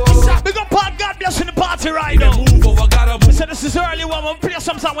 Big up Pod, God bless in the party right now. Move over, gotta move. So this is early one, we'll play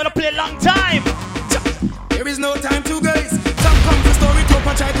some song, we'll play a long time. There is no time to guys. Some come to story to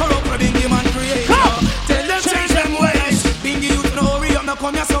patch I corrupt for Bingy man create. Tell them change them ways. Bingy youth no hurry up, now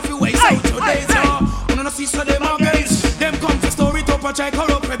come yourself you waste out your days. Wanna see so them are guys. Them come to story to patch I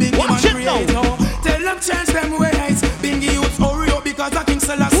corrupt for Bingy man create. Tell them change them ways. Bingy youth hurry up because I King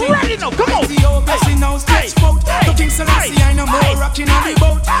Selassie. Ready now, come on. Now stretch out. The King Selassie I know more rocking on the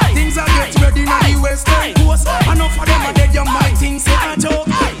boat. Things are get ready now the West Coast. Enough of them are dead, you might think say a joke.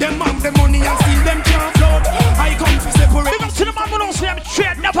 Them have the money and still them can't float. I come to separate. Big up to the man who don't see them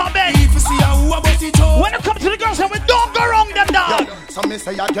straight, never beg. If you see how about it all. When it comes to the girls, we don't go wrong them dog. So me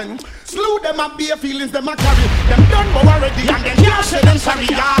say again, slew them and bare feelings them a carry. Them done go already and them can't say them sorry,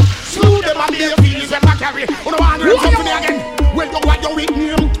 yeah. Slew them and bare feelings them a carry. Who no want to come me again? Well, you what you with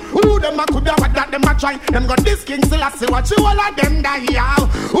me? Who them a could have what that them a try? Them got this King Selassie, watch you all of them die, yeah.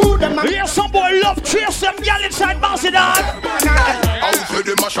 Who them a... Yeah, some boy love chase them gal inside Bossy dog. I'll say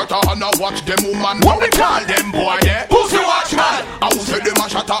them a shutter and a watch them woman. What we call them boy there? Who's the watchman? I'll say them a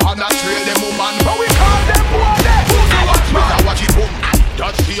shutter and a trail them woman. What we call them boy there? Who's the watchman? I watch it boom.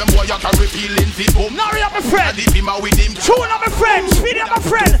 That same boy you carry feelings it boom. Nari up my friend. Leave him with him. Tune up my friend. Speedy up my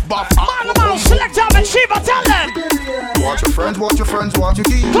friend. Man, select up and Shiva, tell them. Watch your friends, watch your friends, watch your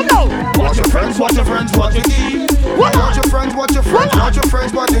keep. Come on. Watch your friends, watch your friends, watch your keep. Watch your friends, watch your friends, watch your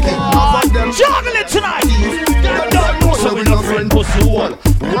friends, watch your keep. Juggle it tonight. Them don't know so we no friend pussy wall.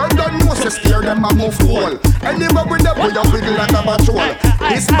 Well done know so scare them a move cool. Anywhere with them we a wiggle like a patrol.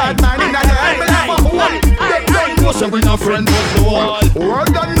 This bad man in the head will have a hole. Them don't know so we no friend pussy wall. Well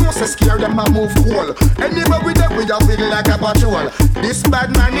done know so scare them a move cool. Anywhere with them we a wiggle like a patrol. This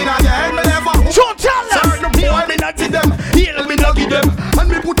bad man in the head will have a hole. Don't tell them. Sorry no boy me not give them. Heal me not give them. And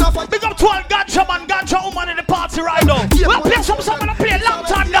me put a fight. Big up 12 ganja man, ganja woman in the party right now. We'll play some song and play a long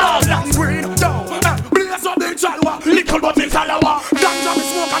time now. Bring down, blaze up the chalwa, little but the chalwa. Ganja me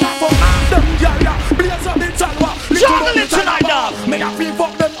smoke and I fuck them gyal. Blaze up the chalwa, juggle it tonight, dog. May I feel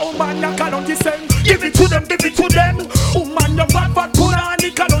fuck them, oh man, I can't listen. Give it to them, give it to them. Oh man, you bad fat puna and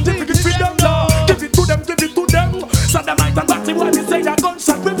you can't give it to them, no. Give it to them, give it to them. Sodomite and Batty, why me say a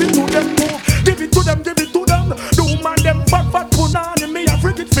gunshot, give it to them, no. Give it to them, give it to them. No man, them bad fat puna and me a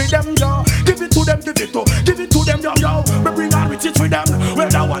freak it for them, yo. Give it to them, give it to them, yo, yo. Me bring all riches for them. Well,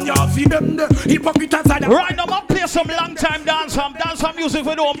 that one you feed them the hypocrite as I right now, I'm play some long time dance music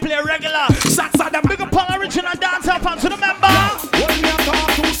we don't play regular. Sats are them. Big up all original dance fans to the member. When me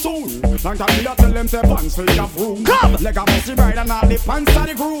talk too soon, long time me a tell them say pants for your room. Come! Like a messy bride and all the pants are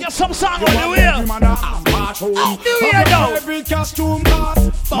the groom. Get some song on the wheel. Every costume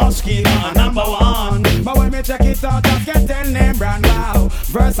cost Moschino number one. But when me check it out, I get 10 name brand now.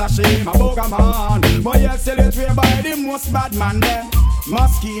 Versace, my Bogaman. But you still it way by the most bad man there.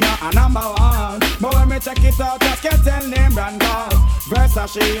 Moschino number one. But when me check it out, I get 10 name brand now.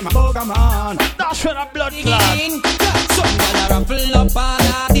 Versace, my Bogaman. That's where the blood clot. Some gonna ruffle up all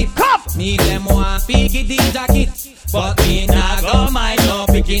the dip. Come! Me them want piggy the jacket. But me nah go mind no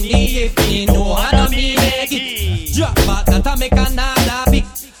picking the if me know how to me make it. Drop back that I make another big.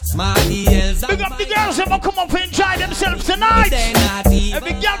 Smarty else. Big up the girls who come up and enjoy themselves tonight.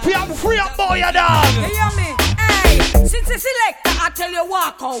 Every girl be have free up boy ya dog. You hear me? Hey, since it's selector, I tell you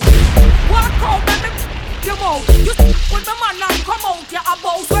walk out. Walk out, baby. You mouth. You with the man and come out, you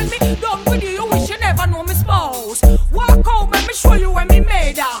about. When me done with you, you wish you never know me spouse. Walk out, let me show you when me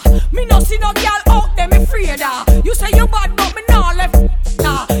made her. Me no see no girl out there, me afraid her. You say you bad, but me nah left.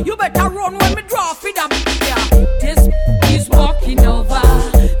 Nah, you better run when me draw feed up. Yeah. This is walking over,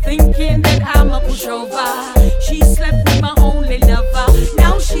 thinking that I'm a pushover. She slept with my only lover.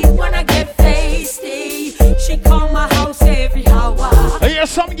 Now she wanna get tasty. She call my house every hour. Yeah,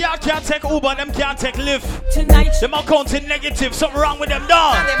 some girl can't take Uber, them can't take Lyft. Tonight, them are counting negative, something wrong with them,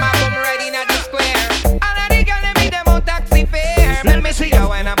 dog. And them are come ready in the square. And I dig and me them on taxi fare. Let me see you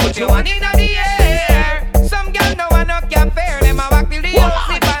when I put you on in the air. Some girl no one no can fare. Them a walk till the house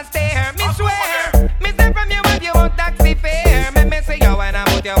sleep and stare. Me swear, me say from you if you want taxi fare. Let me see you when I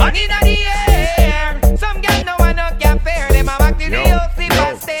put you on in the air. Some girl no one no can fare. Them a walk till the house sleep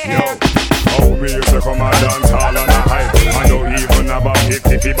and stare. Oh, me used to come and dance all on a hype. I don't even have a pick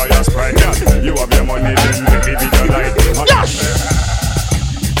by your sprite. Yeah. You have your money, then take it with your light. Yes!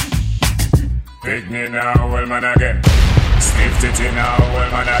 Pick me now, well man again. Sniff titty now,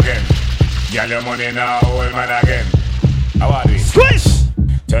 well man again. Get your money now, well man again. How are we? Squish!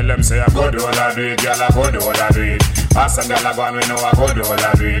 Tell them say I go do all I do it, girl I go do all I do it. Ask some girl I go and we know I go do all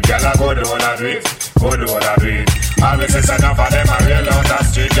I do it. Girl I go do all I do it, go do all I do it. Always say enough of them are real on that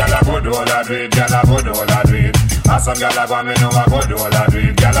street. Girl I go do all I do it, girl I go do all I do it. Ask some girl I go and we know I go do all I do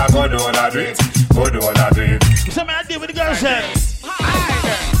it. Girl I go do all I do it, go do all I do it. Some man deal with the girls then.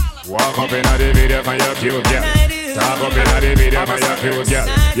 Walk up in the video for your cute girl. Talk up in the video for your cute girl.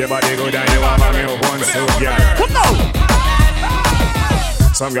 Your body good and you have a milk one soup girl. Come on!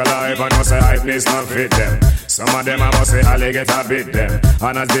 Some girl hype and no say hype needs not fit them. Some of them I must say alligator beat them.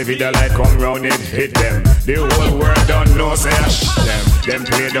 And as the video light come round it hit them. The whole world don't know say I them. Them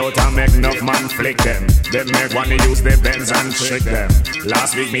played out and make enough man flick them. Them make one to use the Benz and trick them.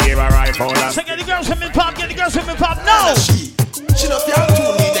 Last week me gave a rifle last. So get the girls from me pop, get the girls from me pop now. She not feel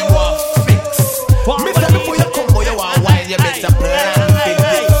to me, them want fix. Me tell before you come, boy, you want wine, you better plan.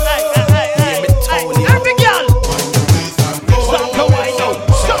 Every girl. Stop to wind down,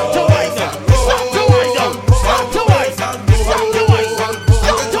 stop to wind down, stop to wind down, stop to wind down, stop to wind down,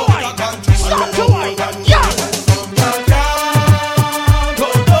 stop to wind down, stop to wind down, yeah.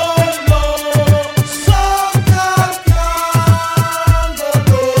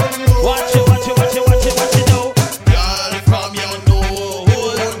 Watch it, watch it, watch it, watch it, watch it now. Girl from your nose,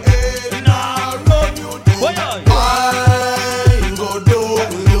 What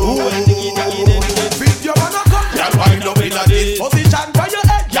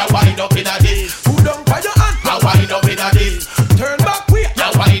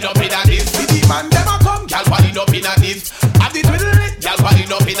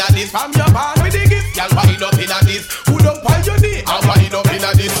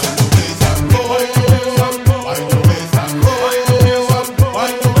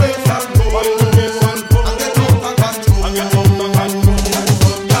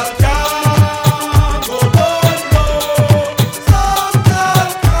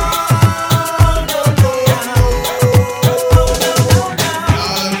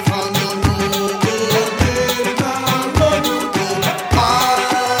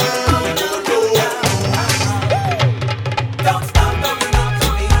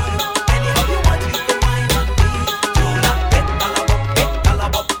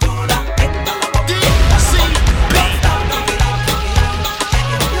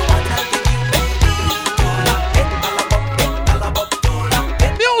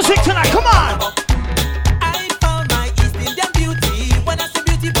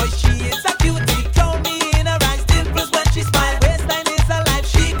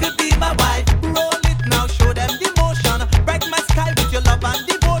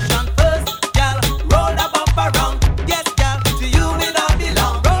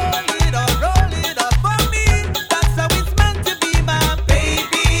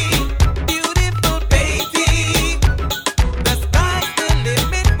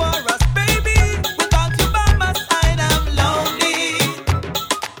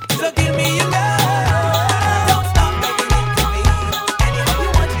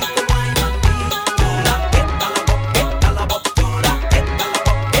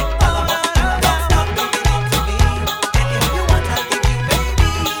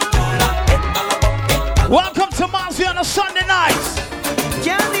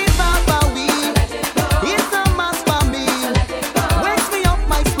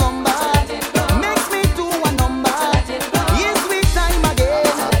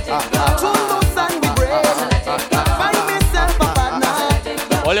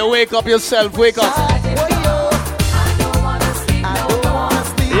wake up yourself, wake up.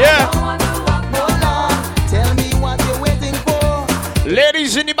 Yeah. Tell me what you're waiting for.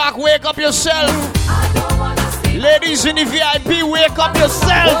 Ladies in the back, wake up yourself. Ladies in the VIP, wake up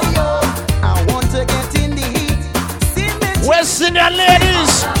yourself. I want to get in the heat. West Indian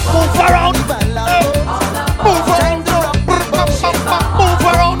ladies, move around. Move around. Move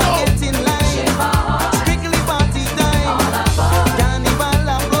around now.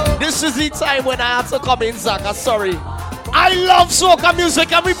 This is the time when I have to come in, Zach. I'm sorry. I love soca music.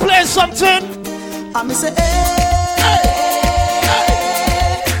 Can we play something? I me say, hey,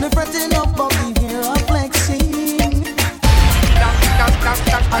 me fretting up of the hair of flexing.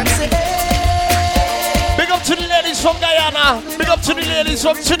 I me say, hey. Big up to the ladies from Guyana. Big up to the ladies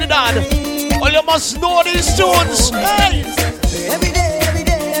from Trinidad. Oh, you must know these tunes. Hey. Every day,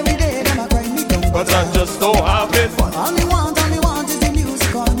 them a grind me down. But I just don't have it. All me want is the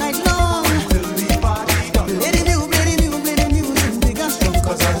music all night long. Play the music, big and strong.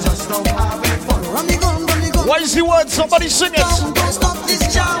 'Cause I just don't have it fun. Run the gun. What is the word? Somebody sing it. Don't stop this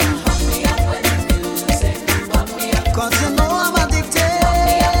jam. 'Cause you know I'm addicted.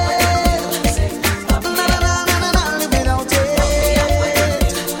 Live without it.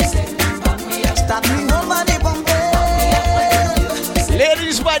 Start me over the bumping.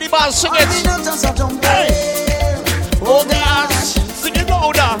 Ladies by the bar, sing it. Hey. Oh gosh, sing it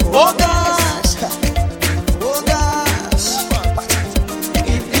louder. Oh gosh. Oh gosh.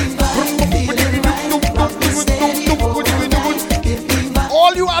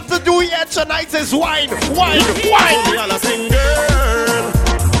 All you have to do here tonight is whine, whine, whine. Sing, girl.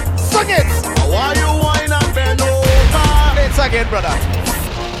 Sing it. Why you whine and bend over? It's again, brother.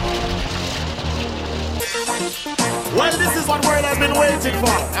 Well, this is what word I've been waiting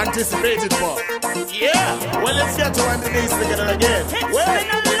for, anticipated for. Yeah. Well, let's get to wind the knees together again. It's been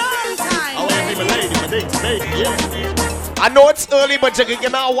a long time. I want to be my lady, my date, baby, yeah. I know it's early, but you can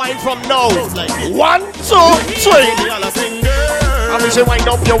get my wine from now. Like 1, 2, 3. I'm just wind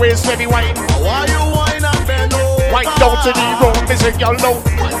up your waist, baby, wine. Why you whine and bend over? Wine down to the road, music, y'all know.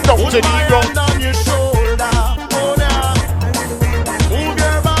 Wine down to the road. On your shoulder, oh yeah. Move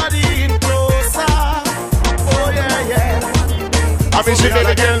your body in closer, oh yeah. I'm just it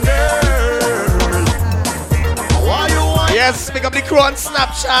again. Why you whine? Yes, pick up the crew on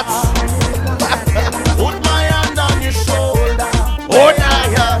Snapchat. Put my hand on your shoulder, oh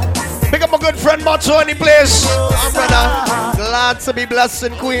yeah. Pick up my good friend Macho in the place. I'm brother. Glad to be blessed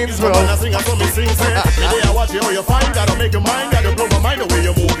in Queens, bro. I sing, I sing, say. Me I watch you, how you find. Gotta make your mind, gotta blow my mind the way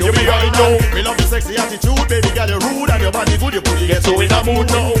you move. You be right now. Me love your sexy attitude, baby. Got you rude and your body good. You put it get so in a mood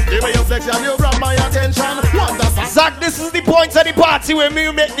now. The way you flex and you grab my attention. Wonderful. Zach, this is the point of the party where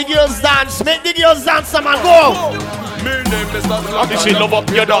me make the girls dance. Make the girls dance, man. Go. Me name Mr. Glock. She love up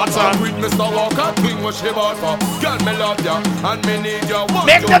your daughter. With Mr. Walker, King what she bought for. Girl, me love ya, and me need ya.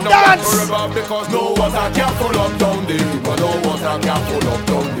 Make them dance. Because no water can full up down the river. No water can full up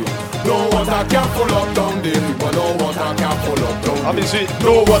down the. No water can full up down the river. No water can full up down the. Obviously,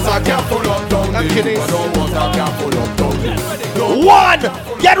 no water can full up down the river. No water can full up down the. One,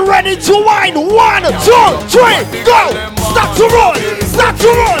 get ready to whine. 1, 2, 3, go. Start to roll. Start to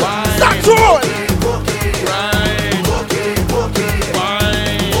roll. Start to roll.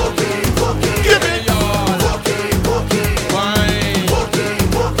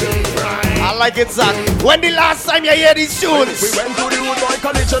 I like it, Zach. When the last time you hear these tunes? We went to the Rude Boy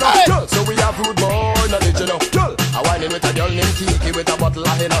College, you know. So we have Rude Boy knowledge, you know. I whining with a girl named Kiki with a bottle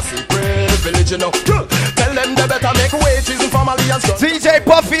of Hennessy. Privilege, you know. Tell them they better make wages in family and stuff. DJ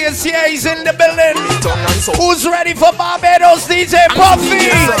Puffy is here, he's in the building. Who's ready for Barbados, DJ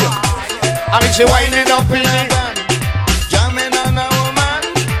Puffy? I'm just winding up in it. Jamming on a woman,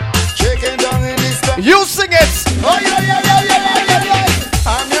 shaking down in this stuff. You sing it. Oh yeah.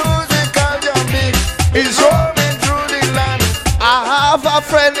 A musical jumping is roaming through the land. I have a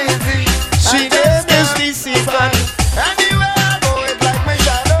friend, Izzy. She name is DC Man. Anywhere I go, it's like my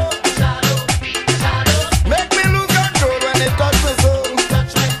shadow. Make me lose control when it touch my soul.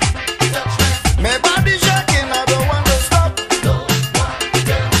 My body shaking, I don't want to stop.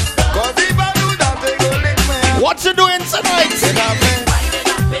 Cause if I do that, they go lick me up. What you doing tonight?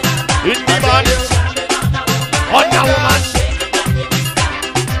 In the band. On the woman.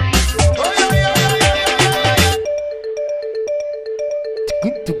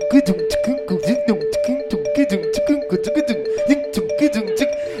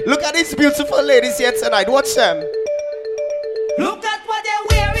 Look at these beautiful ladies here tonight. Watch them. Look at what they're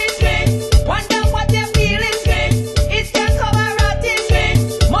wearing, strings. Wonder what they're feeling, strings. It's their cover rotting,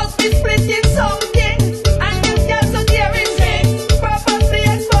 strings. Must be splitting something. And this girl so daring, strings. Purposely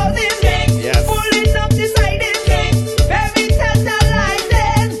exposing.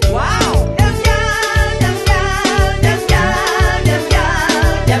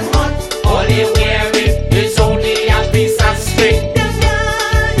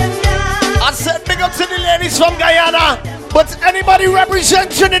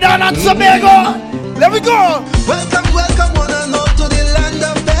 Trinidad and Tobago. Let me go. Welcome, welcome, one and all to the land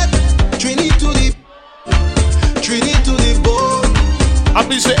of death. Trini to the bone. I'm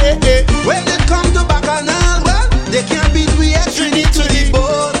be say, eh, eh. When they come to Bacchanal, well, they can't beat we at Trini to the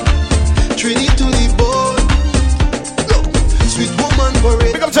bone. Trini to the bone. Look, sweet woman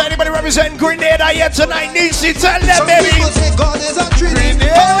parade. Big up to anybody representing Grenada here tonight. Nisi, tell them, Some baby. people say God is a Trini.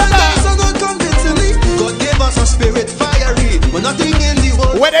 Oh, so not convincingly. God gave us a spirit fiery, but nothing in the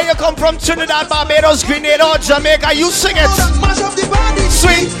world. Whether you come from Trinidad, Barbados, Grenada, or Jamaica, you sing it. Mash up the body.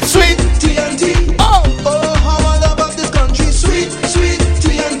 Sweet, sweet TNT. Oh, oh, how I love of this country. Sweet, sweet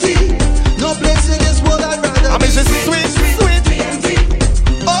TNT. No place in this world I'd rather. I mean, sweet, sweet TNT.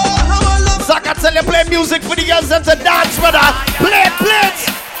 Oh, how I love. Zaka tell you play music for the girls and to dance, brother. Play it, play it.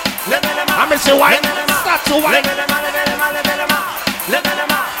 I mean, say why? Start to why?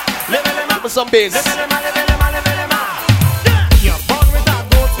 Give me some bass. You're born with a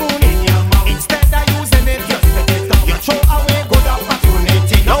gold spoon in your mouth. Instead of using it, you spit it out. You throw away good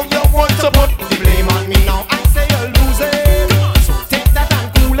opportunity. Now you want to put the blame on me. Now I say you're losing. So take that and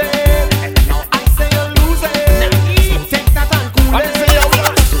cool it. Now I say you're losing. So take that and cool it.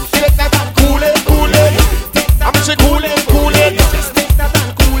 So take that and cool it, cool it. I'm say cool it, cool it. Just take that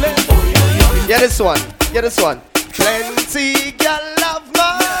and cool it. Yeah, this one. Yeah, this one. Plenty girl love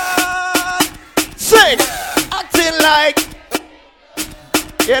man. Sing. Acting like.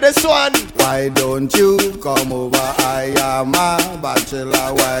 Yeah, this one. Why don't you come over? I am a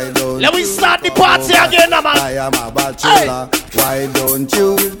bachelor. Why don't Let me start the party again, man. I am a bachelor. Why don't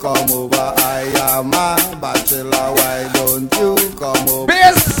you come over? I am a bachelor. Why don't you come over?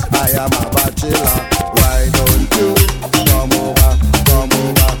 Bass. I am a bachelor. Why don't you come over? Come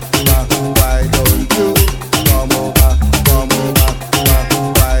over. Why don't you come over? Come over.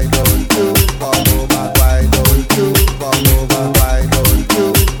 Why don't you come over? Why don't you come over? Why don't you?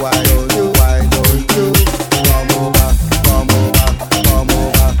 Why don't you? Why don't you come over? Come over. Come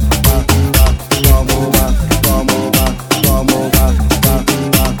over. Come over. Come over. Come over.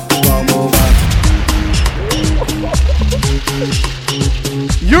 Come over.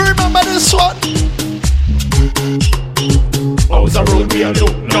 You remember this one? How's the road we are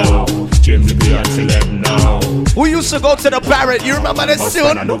look now? James the Beyond celeb now. Who used to go to the Barrett? You remember this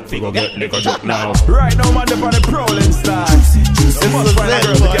tune? I don't think I'll get liquor drop now. Right now, man, they're on the prowling style. They must find a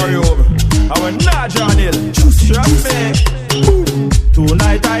girl to carry over. I went, nah, John Hill. Trust me.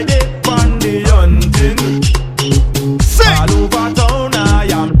 Tonight I did on the hunting. All over town I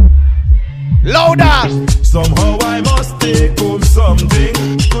am. Louder. Somehow I must take home something.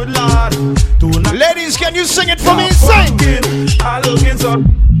 Good lord. Tonight. Ladies, can you sing it for me? Sing. I looking so.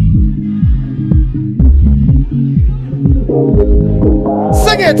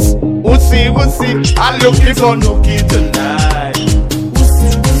 Sing it. Uzi, I looking so nookie tonight.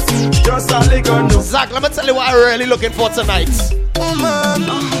 Just a little nookie. Zach, let me tell you what I'm really looking for tonight. Woman,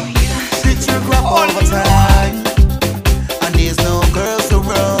 picture grab all the time, and there's no girls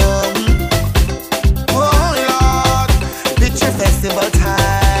around. Oh Lord, picture festival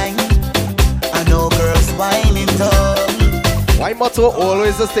time, and no girls whining down. Why motto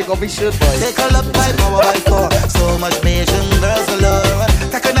always just take off his shirt, boy? Take a look by power by four, so much Asian girls alone.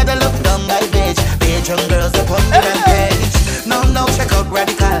 Take another look down by beach, Asian girls upon the page. No, check out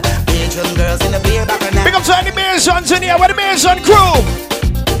radical, Asian girls in the beer back and Big up to any Mason in here, where the Mason crew.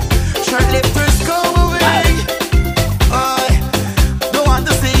 Shirt lifters go away. I don't want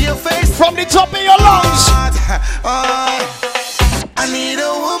to see your face from the top of your lungs. I need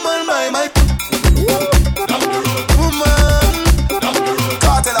a woman by my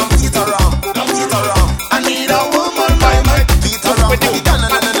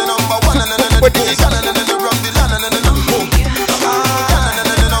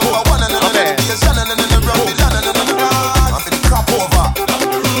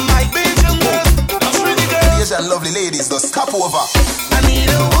lovely ladies, just stop over. I need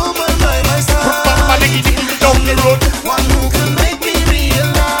a woman by my side. Down the road, one who can make me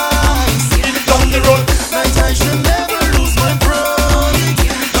realize. Down the road, that I should never lose my pride.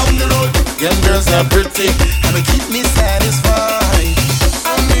 Down the road, young girls are pretty, and they keep me satisfied.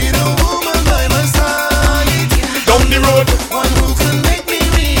 I need a woman by my side. Down the road, one who can make me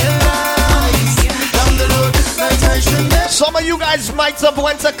realize. Down the road, that I should never. Some of you guys might have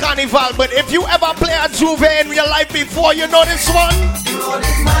went to Carnival, but if you ever play a Juve in real life before, you know this one. The road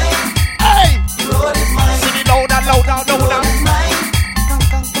is mine. Hey! The road is mine. Sing it louder, louder, louder. The road is mine.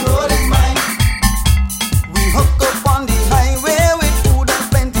 The road is mine. We hook up on the highway with food and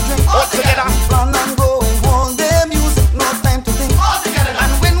plenty drink. All together. We plan on going all day, music, no time to think. All together.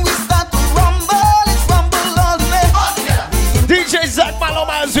 And when we start to rumble, it's rumble all the way. All together. DJ Zach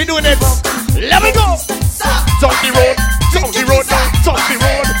Maloma girls, we doing it. Let me go. Talk the road, talk the road, talk the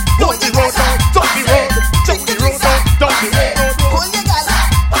road, talk the road, talk the road, talk the road, talk the road. Hold your gal,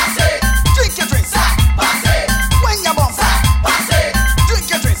 drink your drink. When you bump, drink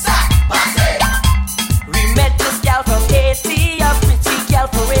your drink. We met this gal from Haiti, a pretty gal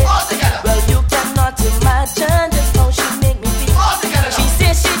for it. Well, you cannot imagine just how she make me feel. She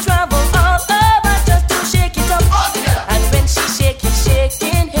says she travel all over just to shake it up. And when she shaking her,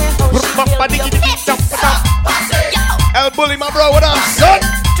 how she feel your El Bully, my bro, what up, son?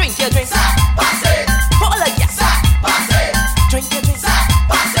 Drink your drink. Hold on, yes. Drink your drink.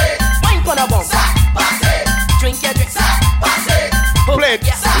 Wine for the bomb. Drink your drink. Play it.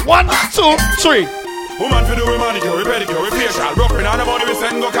 1, 2, 3. Woman for do we manicure, we pedicure, we facial. Broken on the body, we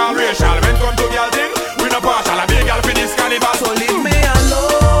send go call racial. When come to girl thing, we no partial. A big girl for this carnival. So leave me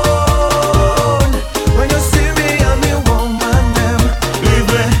alone. When you see me, I'm your woman, them. Leave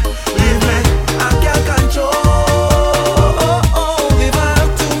me. I can't control. If I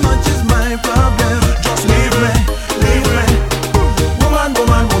have too much, is my problem. Just leave me. Woman,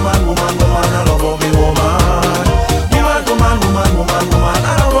 I love all me woman. Woman,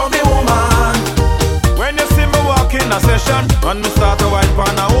 I love all me woman. When you see me walk in a session, and me start to wine for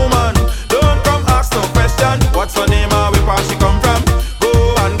a woman, don't come ask no question. What's her name or where she come from?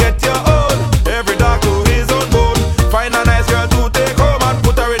 Go and get your own. Every dog to his own bone. Find a nice girl to take home and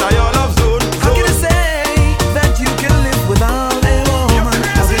put her in your love zone. How can you say that you can live without a woman?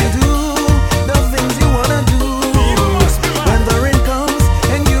 How can you do the things you wanna do? When the rain comes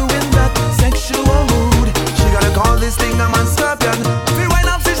and you in that sexual mood, she gotta call this thing a man scorpion. Feel wind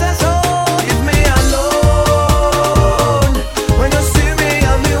up, she says, oh, leave me alone. When you see me,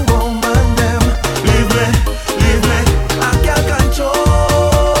 I'm your woman, them. Leave me. I can't control.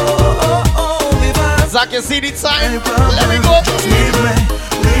 If I Zach, you see the time? Let me go. just leave me.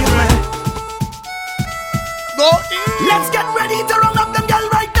 Go. Let's get ready to round up them girl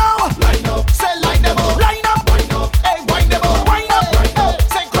right now. Line up, say line them up. Line up, hey, wind them up. Wind up,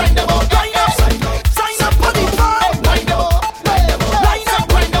 say grind them up. Line up, sign up for the fun. Wind them up, line up, grind them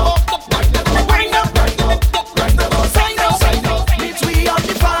up. Wind up, sign up. Meet we on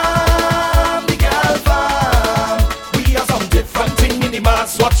the farm, the girl farm. We are some different thing in the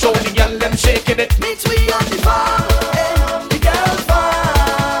mass. Watch out the girl them shaking it. Meet we on the farm, the girl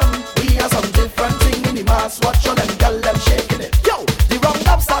farm. We are some different thing in the mass. Watch out them girl them shaking it. Yo, the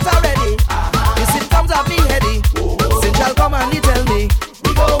roundup starts already. The symptoms have me heady. Since y'all come and you tell me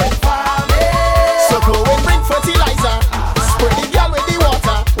we going farming. So go and bring fertilizer. Spray the girl with the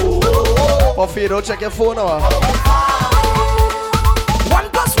water. Puffy, don't check your phone now. 1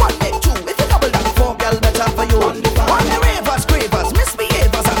 + 1 make 2. If you double that, 4 girl better for you. One the ravers, cravers,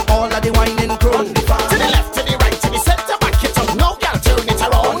 misbehavers, and all of the whining crew. To the left, to the right, to the center, back it up. No girl turn it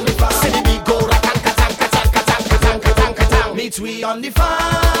around. See the beat go ratang-katang-katang-katang-katang-katang. Meet we on the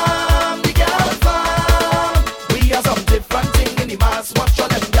farm, the girl farm. We are some different thing in the mass. Watch all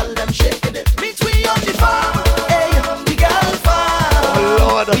them girl them shaking it. Meet we on the farm, hey, the girl farm. Oh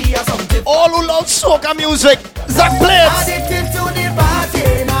Lord. We are some different. All who love soca music, Zach plays. Addicted to the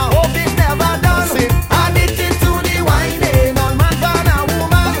party now, hope it's never done. Addicted to the whining, all man and a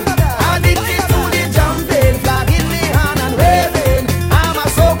woman. Addicted to the jumping, flag in the hand and waving. I'm a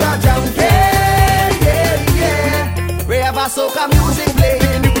soca junkie, yeah. Rave soca music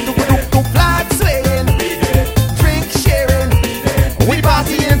playing, flag swaying, drink sharing. We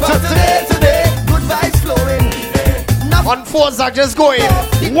partying for today. Good vibes flowing. On 4, Zach, just go in.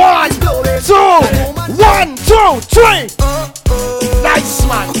 1, 2, 1, 2, 3. Nice,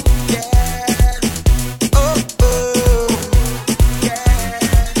 man.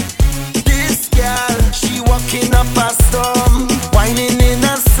 This girl, she walking up a storm, whining in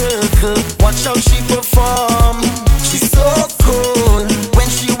a circle. Watch how she perform. She's so cool when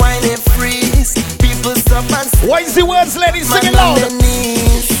she whine and freeze. People stop and what is the words, ladies? Sing it loud.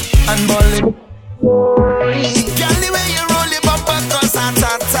 And balling. Girl, the way you roll your bumper cause heart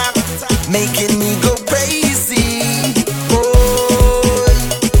attack, making me go crazy. Oh,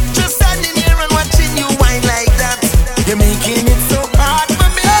 just standing here and watching you whine like that. You're making it so hard for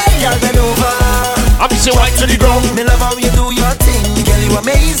me. Girl, bend over. I'm just right to the ground. Me love how you do your thing. Girl, you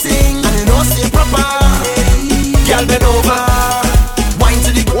amazing. And you know stay proper. Girl, bend over.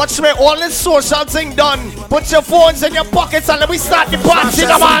 Watch me, all this social thing done. Put your phones in your pockets and let me start the party,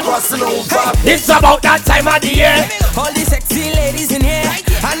 man. It's about that time of the year. All the sexy ladies in here,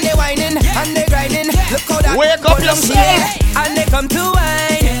 and they whining, and they grinding. Look how that wake up yourself. And they come to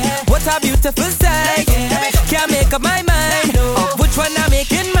wine. What a beautiful sight. Can't make up my mind of which one I'm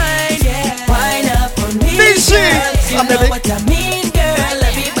making mine. Wine up on me, girl. You know what I mean, girl.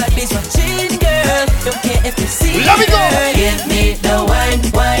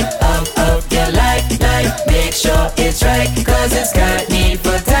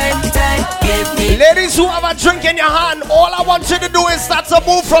 you to do is start to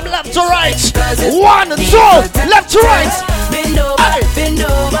move from left to right. 1, 2, left to right. Bend over, bend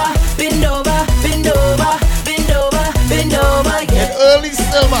over, bend over, bend over, bend over, bend over. And early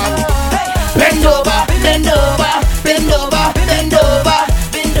still, man. Bend over, bend over, bend over, bend over,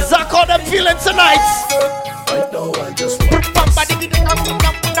 bend over. Zach, how them feeling tonight? Right now I just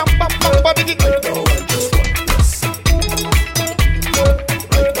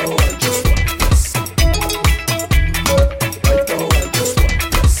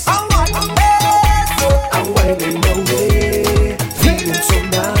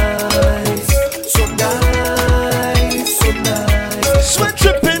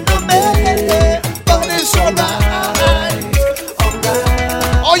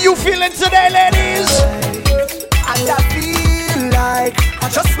today, ladies. And I feel like I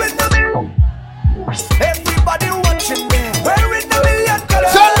just win the million. Everybody watching me. We're in the million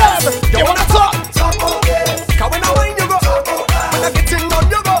colors. Tell them. You wanna talk? Talk about it. Cause when I wine you go. When I get in on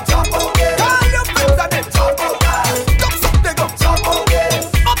you go. Talk about it. Call your friends and then talk about that. Dumps up they go. Talk about it.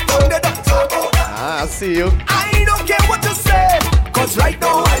 Up down they don't talk about that. I see you. I don't care what you say. Cause right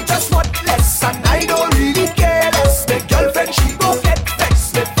now I just want less. And I don't really care less. The girlfriend she go get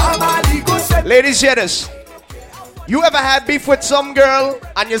vexed. The family go set. Ladies, hear this. You ever had beef with some girl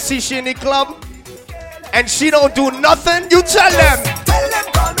and you see she in the club and she don't do nothing? You tell them. Tell them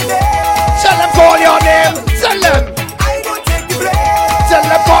call me name. Tell them call your name. Tell them. I don't take the blame. Tell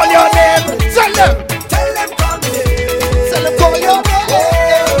them call your name. Tell them. Tell them call me name. Tell them call your name.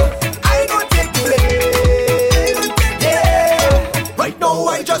 I don't take the blame. Yeah. Right now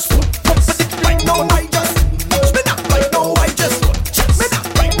I just. Right now I just. Me now. Right now I just. Me now.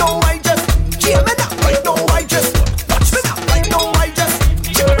 Right now I just. Yeah, me now. Right now I just. Watch me now. Right now I just.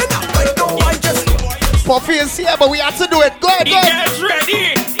 Yeah, me now. Right now I just. Puffy is here, but we have to do it. Go ahead, go ahead. The girls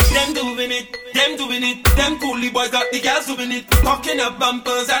ready. Them doing it. Them doing it. Them coolie boys got the girls doing it. Cocking up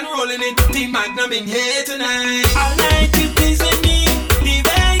bumpers and rolling it. The Magnum in here tonight. I like you pleasing me. The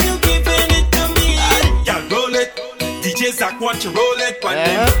way you giving it to me. Y'all roll it. DJ Zach want you roll it. But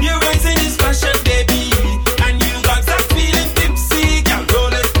you're rising this fashion, baby. And you got that feeling tipsy. Y'all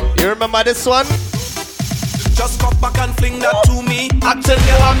roll it. You remember this one? Just come back and fling that to me. I tell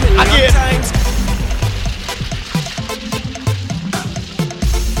you a million times.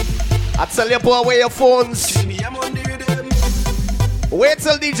 I tell you, put away your phones. Wait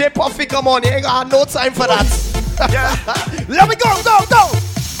till DJ Puffy come on. You ain't got no time for that. Let me go, go, go.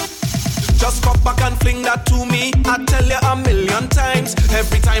 Just come back and fling that to me. I tell you a million times.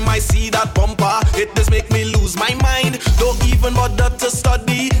 Every time I see that bumper, it does make me lose my mind. Don't even bother to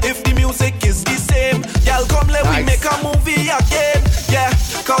study if the music is the same. Y'all come let we make a movie again. Yeah,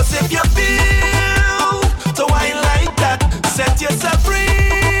 cause if you feel to wine like that, set yourself free.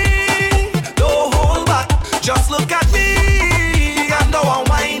 Don't hold back, just look at me. I know I'm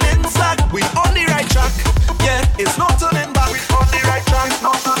whining slack. We on the right track. Yeah, it's no turning back. We on the right track,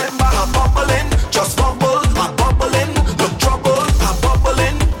 no turning back. I'm bubbling, just bubble. I'm bubbling, look trouble. I'm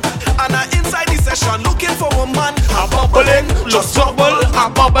bubbling, and I'm inside the session looking for woman. I'm bubbling, just bubble.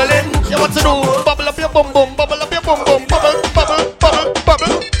 I'm bubbling. You want to do? Bubble up your bum bum, bubble up your bum bum, bubble, bubble, bubble,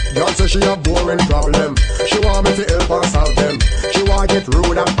 bubble. Y'all say she a boring problem. She want me to help her solve them. She want get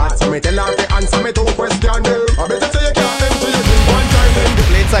rude and bad, so me tell her to answer me two questions. I better say you can't empty your drink one time then.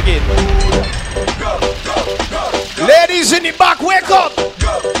 Play it again. Ladies in the back, wake up.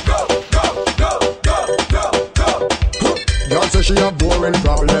 Y'all say she a boring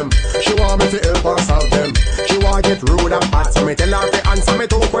problem. She want me to help her solve them. She want get rude and bad, so me tell her to answer me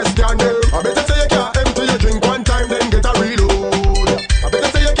two questions. I better say you can't empty your drink one time then get a reload. I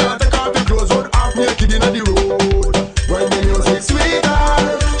better say you can't take off your clothes out half naked inna the road. When the music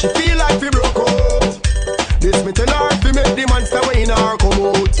sweeter, she feel like she broke out. This me tell her to make the monster way in her come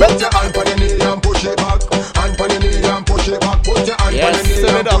out. Put your hand on your knee and push it back. Hand on your knee and push it back. Put your hand on your knee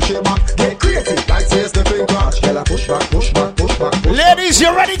and push it back. Get crazy like say Stephen Crash. Tell her push back, push back, push back. Ladies,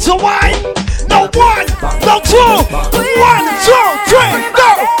 you ready to whine? No 1, no 2, 1, 2, 3, go!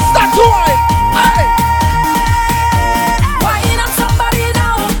 Start to whine! Hey. Wine on somebody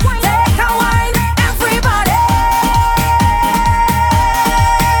now, take a wine, everybody.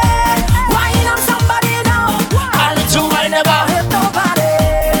 Wine on somebody now, a little wine never hurt nobody.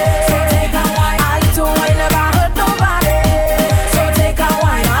 So take a wine, a little wine never hurt nobody. So take a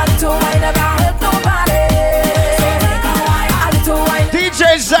wine, a little wine never hurt nobody. So take a wine, a little wine. DJ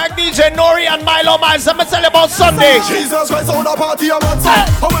Zach, DJ Nori, and Milo Miles. I'm gonna tell you about Sunday. Jesus Christ on the party a man up.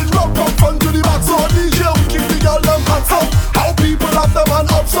 I will rock up front to the back so DJ we keep the girl them hats up. How people have the man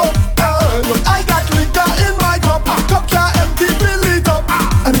up so. I got liquor in my cup. Cup can't empty, fill it up.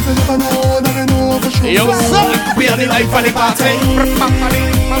 And if you never know, then you know for sure. Yo, son. We are the life of the party.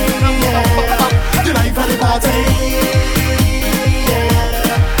 The life of the party.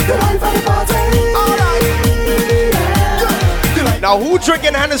 The life of the party. Now who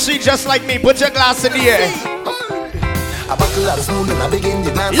drinking Hennessy just like me? Put your glass in the air. A buckle of spoon and I begin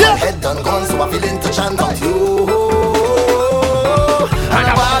the dance. My head done gone, so I feel to chant out you. And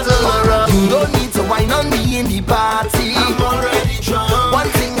a bottle of rum. You don't need to wine on me in the party. I'm already drunk. One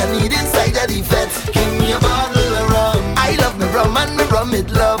thing I need inside of the vet. Give me a bottle of rum. I love me rum and me rum it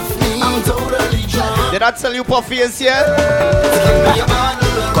love me. I'm totally drunk. Did I tell you Puffy is here? Give me a bottle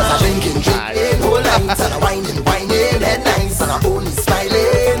of rum. Cause I drinking whole night. And I whining, head nice. And I only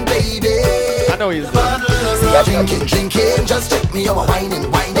smiling, baby. I know he's See I drinking, just check me, I'm whining.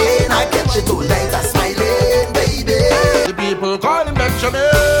 I catch you too late, I'm smiling, baby. The people call him Benjamin.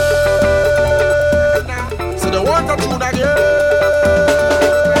 So they want to tune again.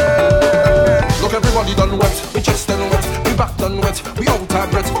 Look, everybody done wet, we chest done wet, we back done wet, we out of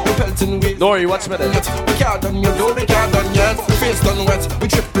breath, we pelting with. Nori, what's with it? We can't done yet, no, we can't done yet. We face done wet, we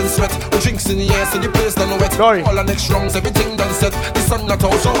dripping sweat, we drinks in the air, so the place done wet. Nori. All our next rounds, everything done set. The sun not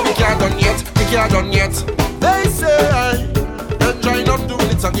out, so we can't done yet, we can't done yet. They say, enjoy not doing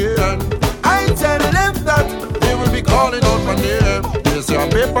it again. I tell them that they will be calling out my name. They say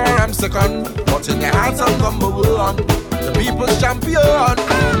on paper I'm second, but in their hearts I'm number one. The people's champion,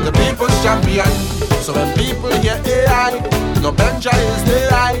 the people's champion. So when people hear AI, no Benja is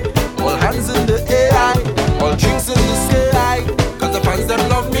the eye. All hands in the AI, all drinks in the sky. Cause the fans them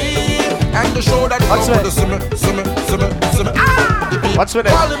love me, and the show that comes with the simmer. What's with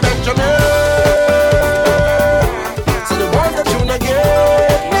it? Call him Benjamin. So the ones that tune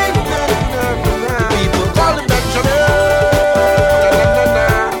again. The people call him Benjamin.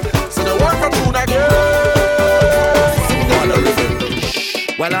 So the ones that tune again.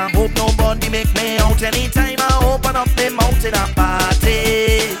 Well, I hope nobody make me out anytime I open up my mouth in a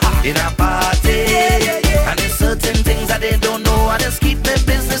party. In a party. And there's certain things that they don't know. I just keep my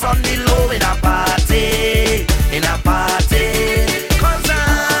business on the low in a party. In a party. Cause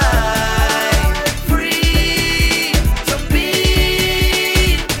I'm free to be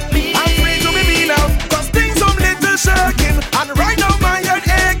me. I'm free to be me now. Cause things some little shaking. And right now my head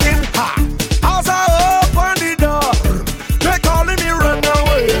aching. Ha! As I open the door, they calling me run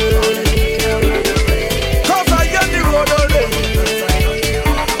away. Cause I get the road away.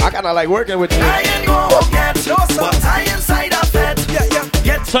 I kinda like working with you. I ain't gonna get you, but I inside of it.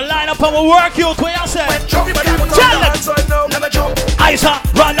 Yeah. So line up and we'll work you. What you say? Tell them. Never jump. Isa,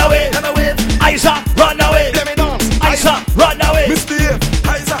 run away. Never wave. Isa, run away. Let me dance. Isa, run away. Mr.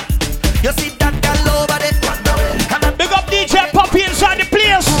 Isa. You see that girl over there? Run away. Big up DJ Puppy inside the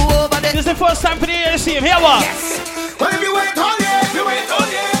place. This is the first time for the year to see him. Here what? Yes. Well, if you wait all year,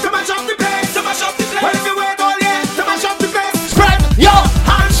 to mash up the place, to mash up the place. Well, if you wait all year, to mash up the place. Spread your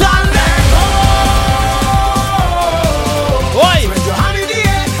hands and let go. Oi. Spread your hand in the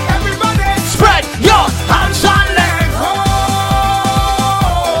air, everybody. Spread your hands and let go.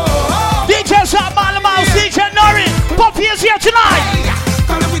 DJ Sam Malamaus, DJ Nori, Puppy is here tonight.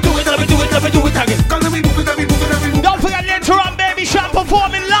 Cause if we do it, let me do it again. Cause if we move it, let me move it. Don't forget later on, Baby Sham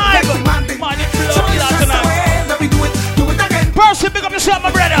performing live. Man, it's blood tonight. Let me do it again. Percy, big up yourself,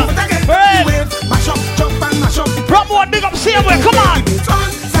 my brother. Mash up, jump and mash up. Ramon, big up, same way, come on. On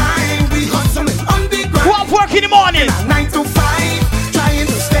time, we hustling on the grind. Go off work in the morning. 9 to 5, trying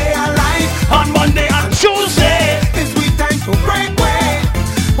to stay alive. On Monday and Tuesday. It's we time to break away.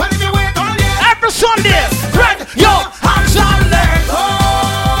 What if you wait all year? Every Sunday, spread your hands and let go.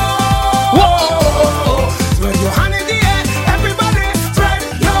 Whoa. Spread your hand in the air, everybody. Spread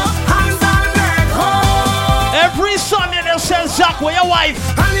your hands and let go. Every Sunday they send Zach with your wife.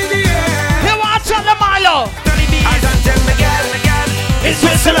 Hand in the air. Here what tell them Milo. I don't tell me girl. It's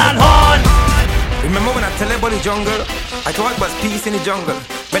Switzerland horn. Remember when I tell everybody jungle? I thought it was peace in the jungle.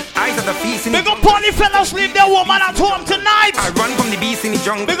 Well, I said the peace in the Big up all the fellas leave their woman at home tonight. I run from the beast in the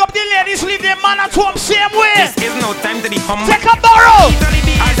jungle. Big up the ladies leave their man at home same way. This is no time to be humble. Take a borrow.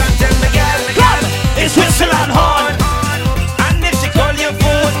 I don't tell me girl. Come. It's Switzerland horn. And if she call your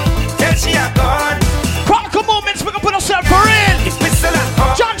phone, tell she a gone. Chronicle moments, we can put ourselves for real. It's Switzerland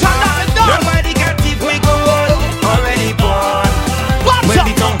horn. John and done. Nobody can keep we go on. Already born. When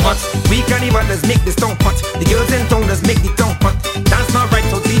the tongue hot, we carnivals make the tongue hot. The girls in tongue just make the tongue hot. Dance not right,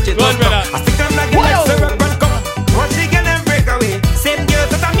 so DJ don't stop. I stick them like a syrup and come. Watch the girl and break away. Same girls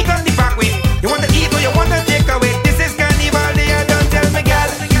that I meet on the back way. You want to eat or you want to take away. This is carnival day, don't tell me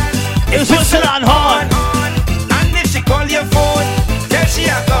girl. It's Switzerland horn. And if she call your phone, tell she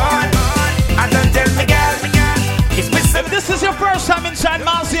a gone. I don't tell me girl. It's Switzerland. If this is your first time in inside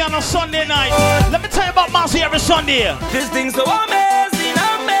Marcy on a Sunday night. Let me tell you about Marcy every Sunday. This thing's so amazing,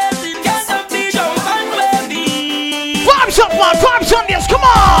 amazing. Get up the jump and wavy. Vibes up, man. Vibes Sundays. Come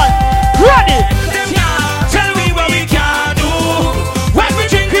on. Ready. Tell me what we can do. When we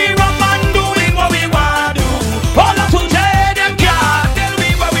drink, we rum and doing what we want to do. All up today, them can't tell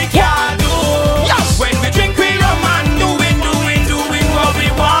me what we can do. Yes. When we drink, we rum and doing what we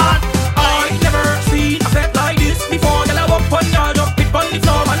want. I never seen a set like this before. Girl, I walk on yard, up it on the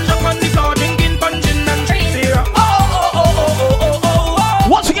floor, and jump on the floor, drinking, punching and drinking.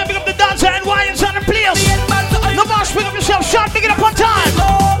 Once again, pick up the dancer and why inside the place. No more, pick up yourself, shot, pick it up on time.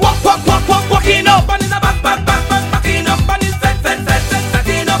 Walking up and in a back, backing up and it's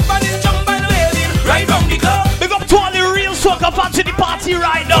setting up and it's jumping, waving right round the club. Big up to all the real soca fans in the party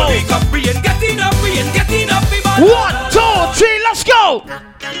right now. Wake up, getting up, getting up. 1, 2, 3, let's go.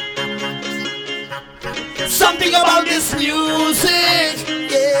 Something about this music,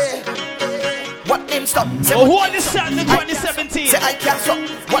 yeah. What name stop? Say Oh, who understand the 2017? Say I can't stop.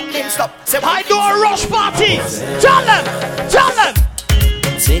 What name stop? Say I do a rush party. Tell them.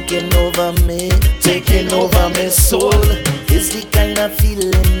 Taking over me soul is the kind of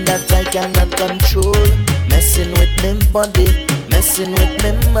feeling that I cannot control. Messing with me body, messing with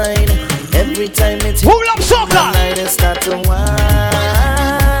me mind. Every time it's who loves soca? I just start to whine.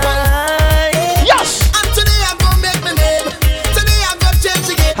 Yes. And today I'm gonna make my name. Today I'm gonna change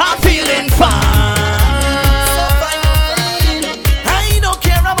the game. I'm feeling fine. So fine. I don't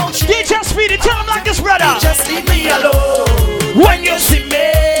care about you. DJ Speedy, tell them like this, brother. Just leave me alone. When you see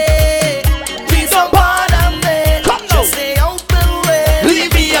me, please don't bother me. Come now. Just stay out the way.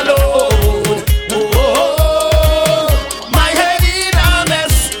 Leave me alone. My head in a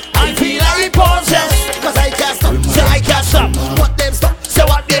mess. I feel like possessed. Cause I can't stop. Say I can't stop. What them stop? Say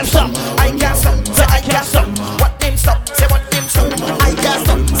what them stop. I can't stop. Say I can't stop. What them stop? Say what them stop. I can't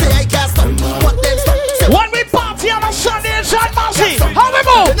stop. Say I can't stop. What them stop? Say When we party on a Sunday inside Marcy, how we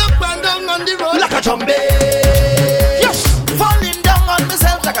move? up and down on the road Like a zombie. Yes. Falling down on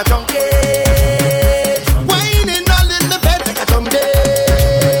myself like a junkie. Whining all in the bed like a junkie.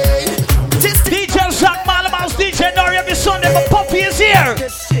 DJ Zach Malamas, DJ Nori every Sunday, but Puppy is here.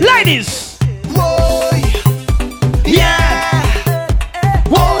 Ladies. Boy. Yeah.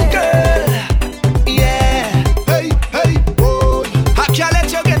 Oh girl. Yeah. Hey, boy. I can't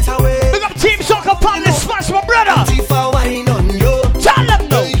let you get away. Big up Team Soca Palace, smash my brother. If I whine on you. Tell them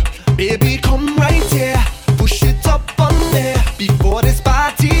no. Baby, come right here. Push it up on there. Before this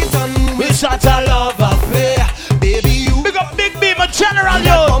party done, We start a love affair. baby, you Big up Big B, my general,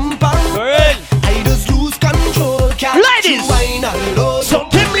 yo. bump and I just lose control. Can't Ladies. you whine alone. So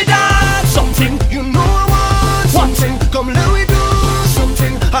give me that something. You know I want something. Come let me do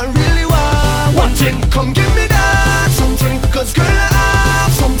something. I really want One thing. Come give me that something. Cause girl, I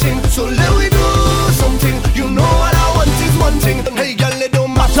have something. So let me do something. You know what I want is one thing. Hey girl, it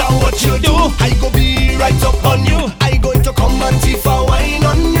don't matter what you do. I go be right up on you. I going to come and see for wine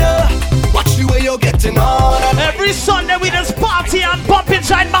on you. Watch the way you're getting on. Every Sunday we just party and pump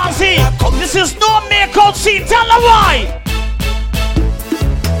inside Marcy. This is no makeout scene. Tell them why.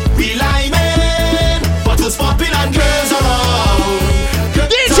 We liming, bottles popping and girls around.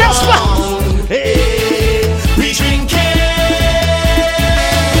 DJ Spot. Hey, we drinking.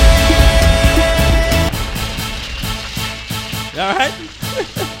 All right.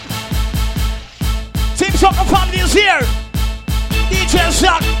 Team Soca Family is here. DJ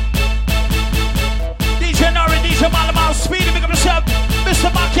Zach, DJ Nori, DJ Malamal, Speedy, big up yourself,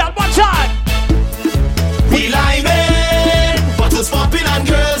 Mr. Backyard, one time. We liming, bottles popping and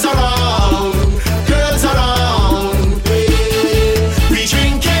girls around. Girls around. Hey, we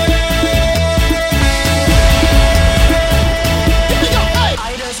drinking.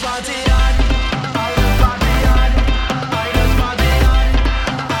 I just party hard. I just party hard. I just party hard.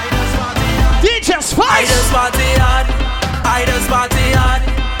 I just party hard. DJ Spice. I just party hard. I just party hard.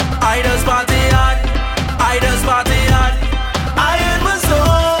 I just party hard. I just party hard. I am my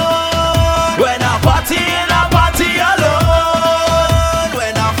soul. When I party alone.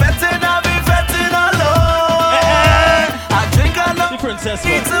 When I'm fetting, I be fetting alone. I drink enough Princess. to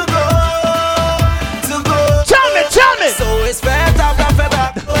go. Tell me. So it's fed up.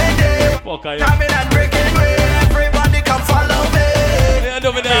 Fuck are you? Coming and breaking way. Everybody come follow me. What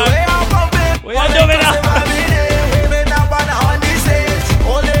you doing now? The way I'm pumping. What you doing now? Women up on the stage.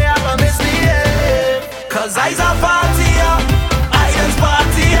 Only have a misbehave. Cause I's a party up. I just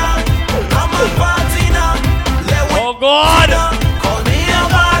party up. I'm a party now. Oh God. Call me a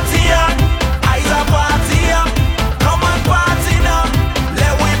party up. I's a party up. Come on party now.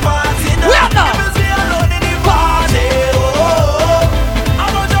 Let we party now. We are now. Never see alone in the party. Oh.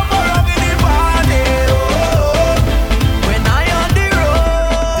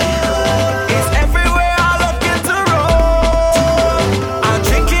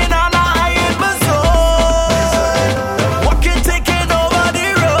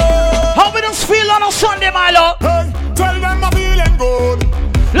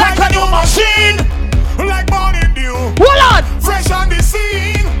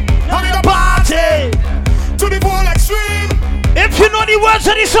 words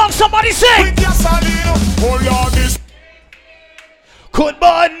of this song, somebody sing. Could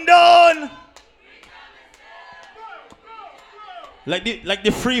burn down. Like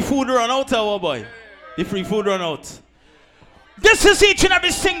the free food run out, our boy. The free food run out. This is each and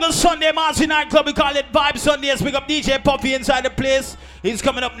every single Sunday, Marcy Nightclub. We call it Vibe Sundays. Pick up DJ Puffy inside the place. He's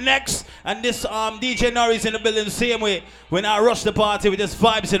coming up next. And this DJ Norris in the building the same way. When I rush the party, we just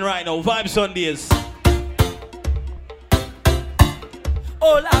vibes in right now. Vibe Sundays.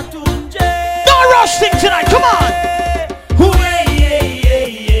 No rush thing tonight, come on!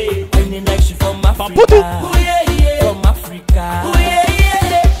 From Africa.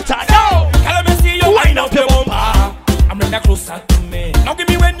 Tado! Can I see you wind up your bumper? I'm running closer to me. Now give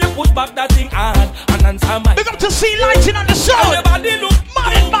me when you push back that thing hard and answer my. Big up to see lighting on the sound. Your body look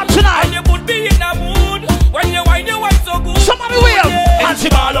mad tonight. And you put me in a mood when you wind so good. Somebody wave. And she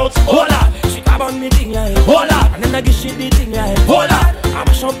ball out. Hola. She come on me thing like hola. And then I give she the thing like hola. I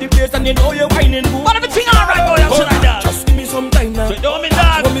mash up the place and you know you're whining good. But everything alright boy tonight dog. Just give me some time now. So don't me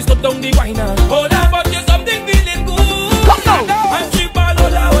dog. When me stop down the wine now. Hola, but you something feeling good. Come now. And she ball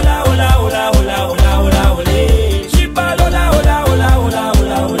hola hola hola hola hola hola hola hola. She ball hola hola hola hola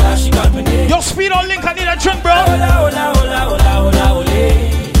hola hola. She got me there. Your speed on link, I need a drink, bro. Hola hola hola hola hola hola.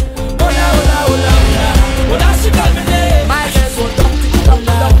 Hola hola hola hola. Hola, she got me there. My girl go down to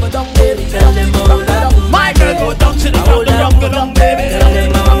the down, baby. Tell them hola. My girl go down to the down, baby. Tell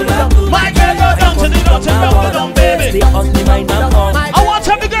them hola. My girl go down to the down, baby. I want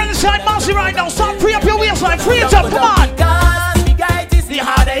every girl inside Marcy right now. Start free up your waistline, free it up, come on. The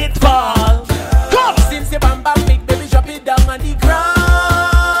harder it falls. Come. Since you bam bam big baby, drop it down on the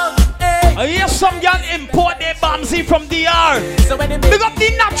ground. I hear some girl import their bamsy from DR. So when big up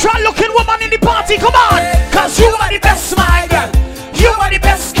the natural looking woman in the party, come on. Cause you are the best, my girl. You are the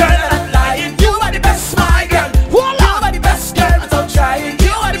best girl, I'm lying. You are the best, my girl. Voila. You are the best girl, I'm trying.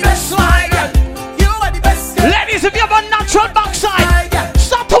 You are the best, my girl. You are the best girl. Ladies, if you have a natural backside,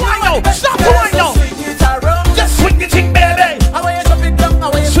 stop to wind now. Stop to wind now. Just swing the thing, baby.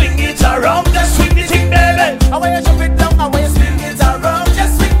 Swing it around, just swing the thing, baby.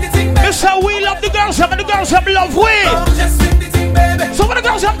 This how we love the girls, and the girls have love we. So when the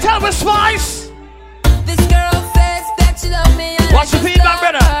girls have tell me Spice. This girl says that she love me and what's the feedback,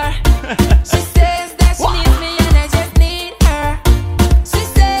 brother? She says that she needs me and I just need her. She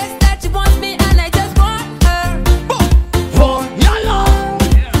says that she wants me and I just want her. For your love,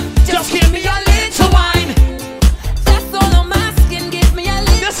 just give me a little wine. That's all I'm asking, give me a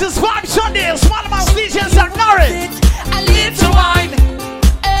little. This is Vibe Sundays, one of my DJs that Norris. A little wine.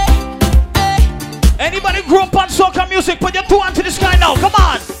 Anybody grew up on soca music? Put your two hands to the sky now, come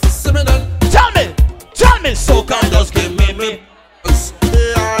on. Tell me, soca just give me.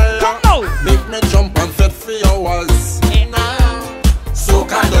 Come now. Make me jump and fit for hours.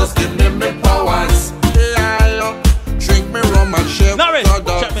 Soca just give me powers. Drink me rum and share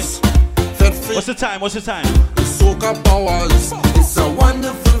products. What's the time? The soca powers. It's a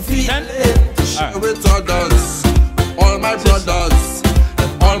wonderful feeling to share with others. All my brothers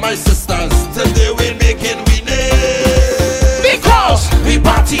and all my sisters. Today we're making we name. Because we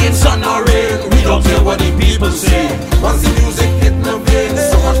party in sun or rain. We don't care what the people say. Once the music hit my veins,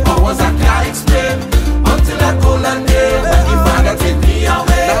 so much powers I can't explain. Until I call a name, when the father take me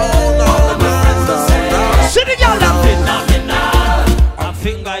away. All of my friends are saying, sit it down, I'm phenomenal. I'm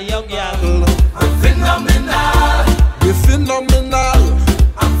finger young, young. I'm phenomenal. We're phenomenal.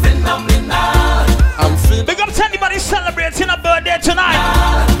 I'm phenomenal. I'm phenomenal. Big up to anybody celebrating a birthday tonight.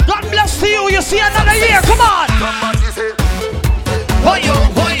 God bless to you. You see another year. Come on. Somebody say, hoyo,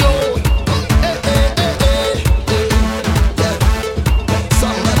 hoyo.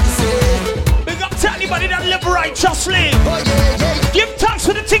 Big up to anybody that live righteously. Give thanks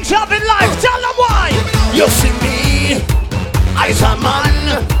for the things you have in life. Tell them why. You see me, I's a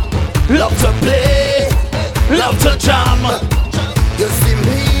man. Love to play, love to jam. You see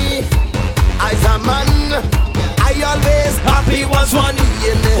me, I's a man. I always happy was one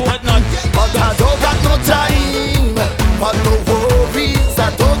in what not. But I don't got no time for no worries.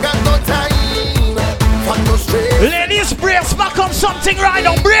 I don't got no time for no stress. Ladies, brace back on something right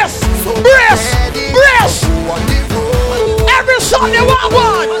now. Brace, brace, brace. Every Sunday,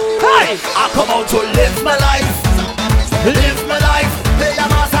 one. Hey, I come out to live my life. Live my life. Play a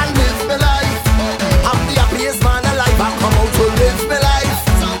mass and live my life. I'm the happiest man alive. I come out to live my life.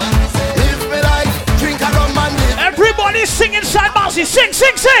 Live my life. Drink a rum and live. Everybody sing inside Marcy. Sing.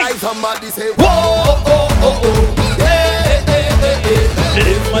 Somebody say, whoa, oh.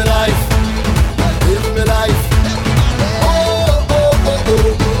 Live my life. Live my life.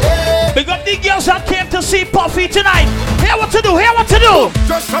 Big up the girls that came to see Puffy tonight. Hear what to do.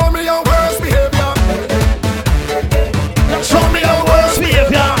 Just show me your worst behavior. Show me your worst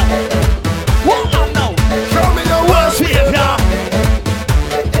behavior. Hold on now. Show me your worst behavior.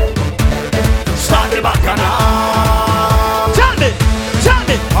 Start the bacchanal. Tell me.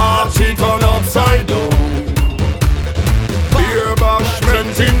 Party turn upside down. Beer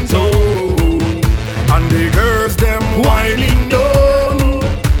bashment in town. And the girls them whining down.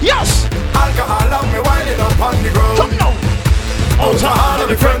 Yes. Alcohol and me whining up on the ground. Come now. Out of all of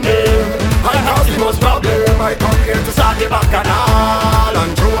the friend them, I cause the most problem. I come here to start the bacchanal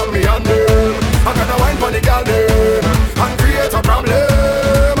and throw me on them. I gotta wine for the girl them and create a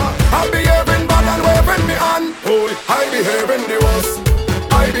problem. I'm behaving bad and waving me on. Oh, I behave in the worst.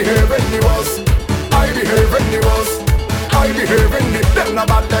 I behave in the worst. I behave in the worst. I behave in the. Them no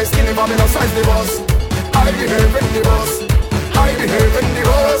bad like skinny but me no size the worst. I behave in the worst. I behave in the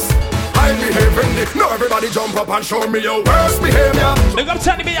worst. I behave in the. No, everybody jump up and show me your worst behavior. Look, I'm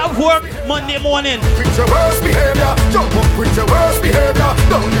telling me at work Monday morning. With your worst behavior, jump up with your worst behavior.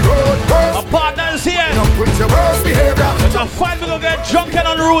 Down the road, worst. My partner is here. Jump with your worst behavior. I'm fine, we're gonna get drunk and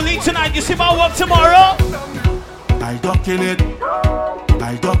unruly tonight. You see my work tomorrow? I ducking it.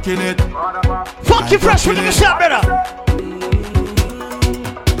 I ducking it. Fuck you, fresh with the shot, brother.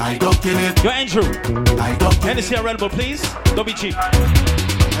 I ducking it. You're Andrew. I ducking it. Hennessy available, please. Don't be cheap.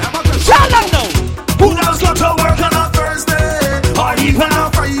 Shut up now. Who knows go to work on a Thursday or even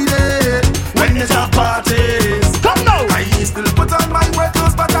a Friday when there's a parties? Come now. I still put on my wet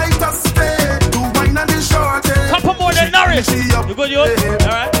clothes, but I just stay to wine and the shorties. Couple more than Norris. You good, you?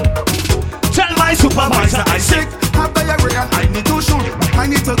 Alright. Tell my supervisor I sick. Have diarrhea and I need to shoot. I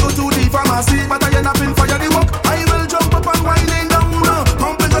need to go to the pharmacy, but I end up in fire the walk. I will jump up and whining down,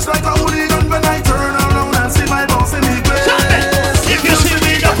 pumping just like a hooligan when I turn around and see my boss in the place. If you see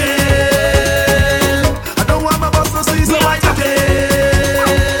me ducking, I don't want my boss to see, so I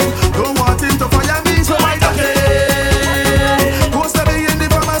ducking. Don't want him to fire me, so I ducking. Who's to be in the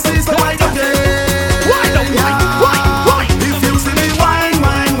pharmacy, so I ducking. Why? If you see me whine,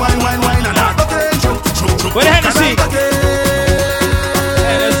 and I ducking. Where the Hennessy? If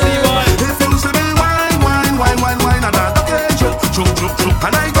you see me whine, and I ducking.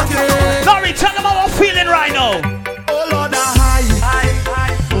 And I ducking. Laurie, tell them how I'm feeling right now. Oh Lord,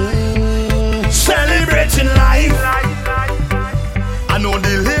 celebrating life. I know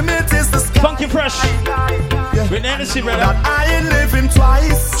the limit is the sky. Funky Fresh. With Hennessy, brother. That I ain't living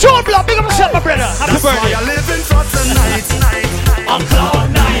twice. Joe Block, big up yourself, my brother. Happy That's birthday. why I living for tonight. On cloud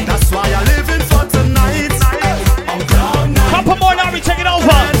nine. That's why I living for tonight. On cloud nine. Couple more, Laurie, take it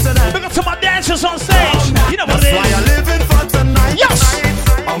over. Big up to my dancers on stage. You know what That's it why I is. living for tonight. Yes.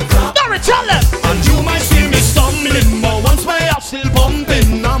 On cloud. Laurie, tell them. And you might see me stumbling, but once my heart still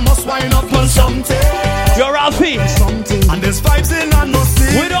pumping, I must wind up on something. You're Alfie. And there's vibes in and no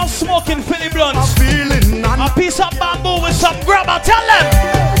sleep. We don't smoke in Philly blunts. I'm feeling A piece of bamboo with some grabber. Tell them.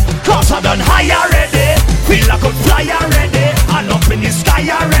 Cause I done high already. Feel like I fly already. And up in the sky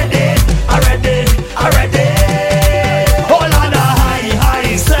already. Already. All on a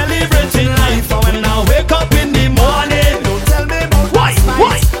high, celebrating life. And when I wake up in the morning, don't tell me about why. If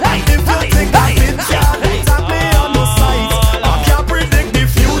you take that picture, tap me on the side. I can't predict the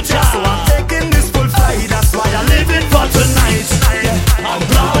future, so I'm taking this full flight. That's why I'm living for tonight. On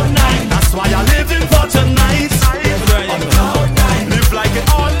cloud nine. That's why I'm living for tonight. On cloud nine. Live like it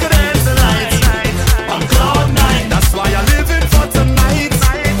all could end tonight. On cloud nine. That's why I'm living for tonight.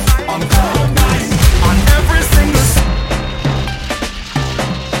 On cloud nine. On every single.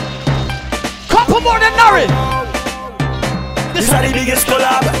 Couple more than Norrie. This is the biggest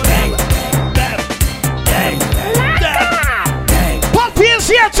collab. Puffy is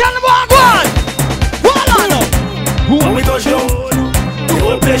here. Tell them what I want. When we touch down, the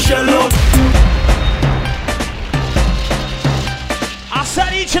whole place shell out. I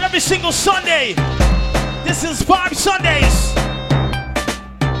said each and every single Sunday. This is Vibe Sundays.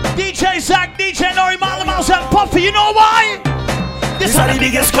 DJ Zach, DJ Norrie, Marlon Mouse, and Puffy. You know why? This is the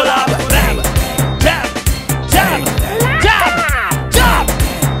biggest collab. Dab.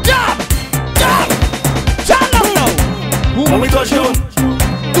 Tell them now. When we touch down,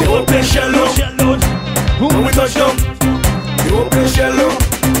 the whole place shell out. When we touch down, the whole place shell out.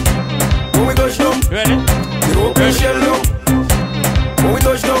 When we touch down, ready? The whole place shell out. When we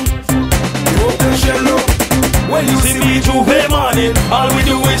touch down, the whole place shell out. When you see me Juve morning, all we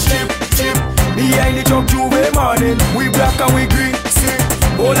do is chip. Behind the truck Juve morning, we black and we green.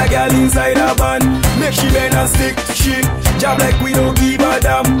 All a girl inside a van, make she bend and stick. She job like we don't give a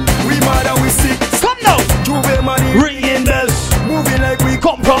damn. We mad and we sick. Come now, Juve money, ringing bells, moving like we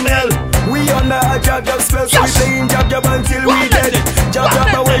come from hell. We under a jab spell, so we playing jab until we dead. Jab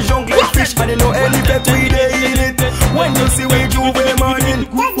when you see we do in the morning.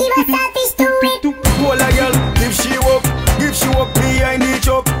 Just give us that fish to it. Hold a girl, if she walk behind the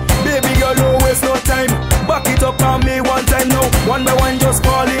truck. Baby girl, don't waste no time. Back it up on me one time now. One by one, just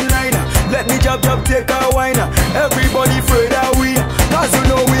fall in line. Let me jab, take a wine. Everybody afraid of we, cause you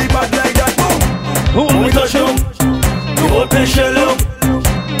know we bad like that. Boom. When we touch them, you open shell up.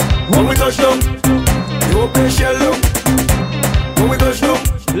 When we touch them, you open shell up. When we touch them.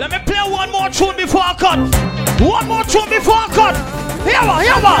 Let me play one more tune before I cut. One more tune before I cut. Here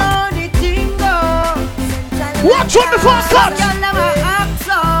one. One tune before I cut.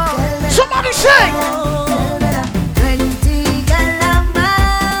 Somebody sing.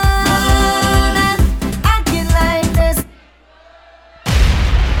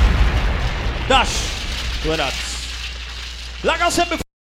 Dash. Do that. Like I said before.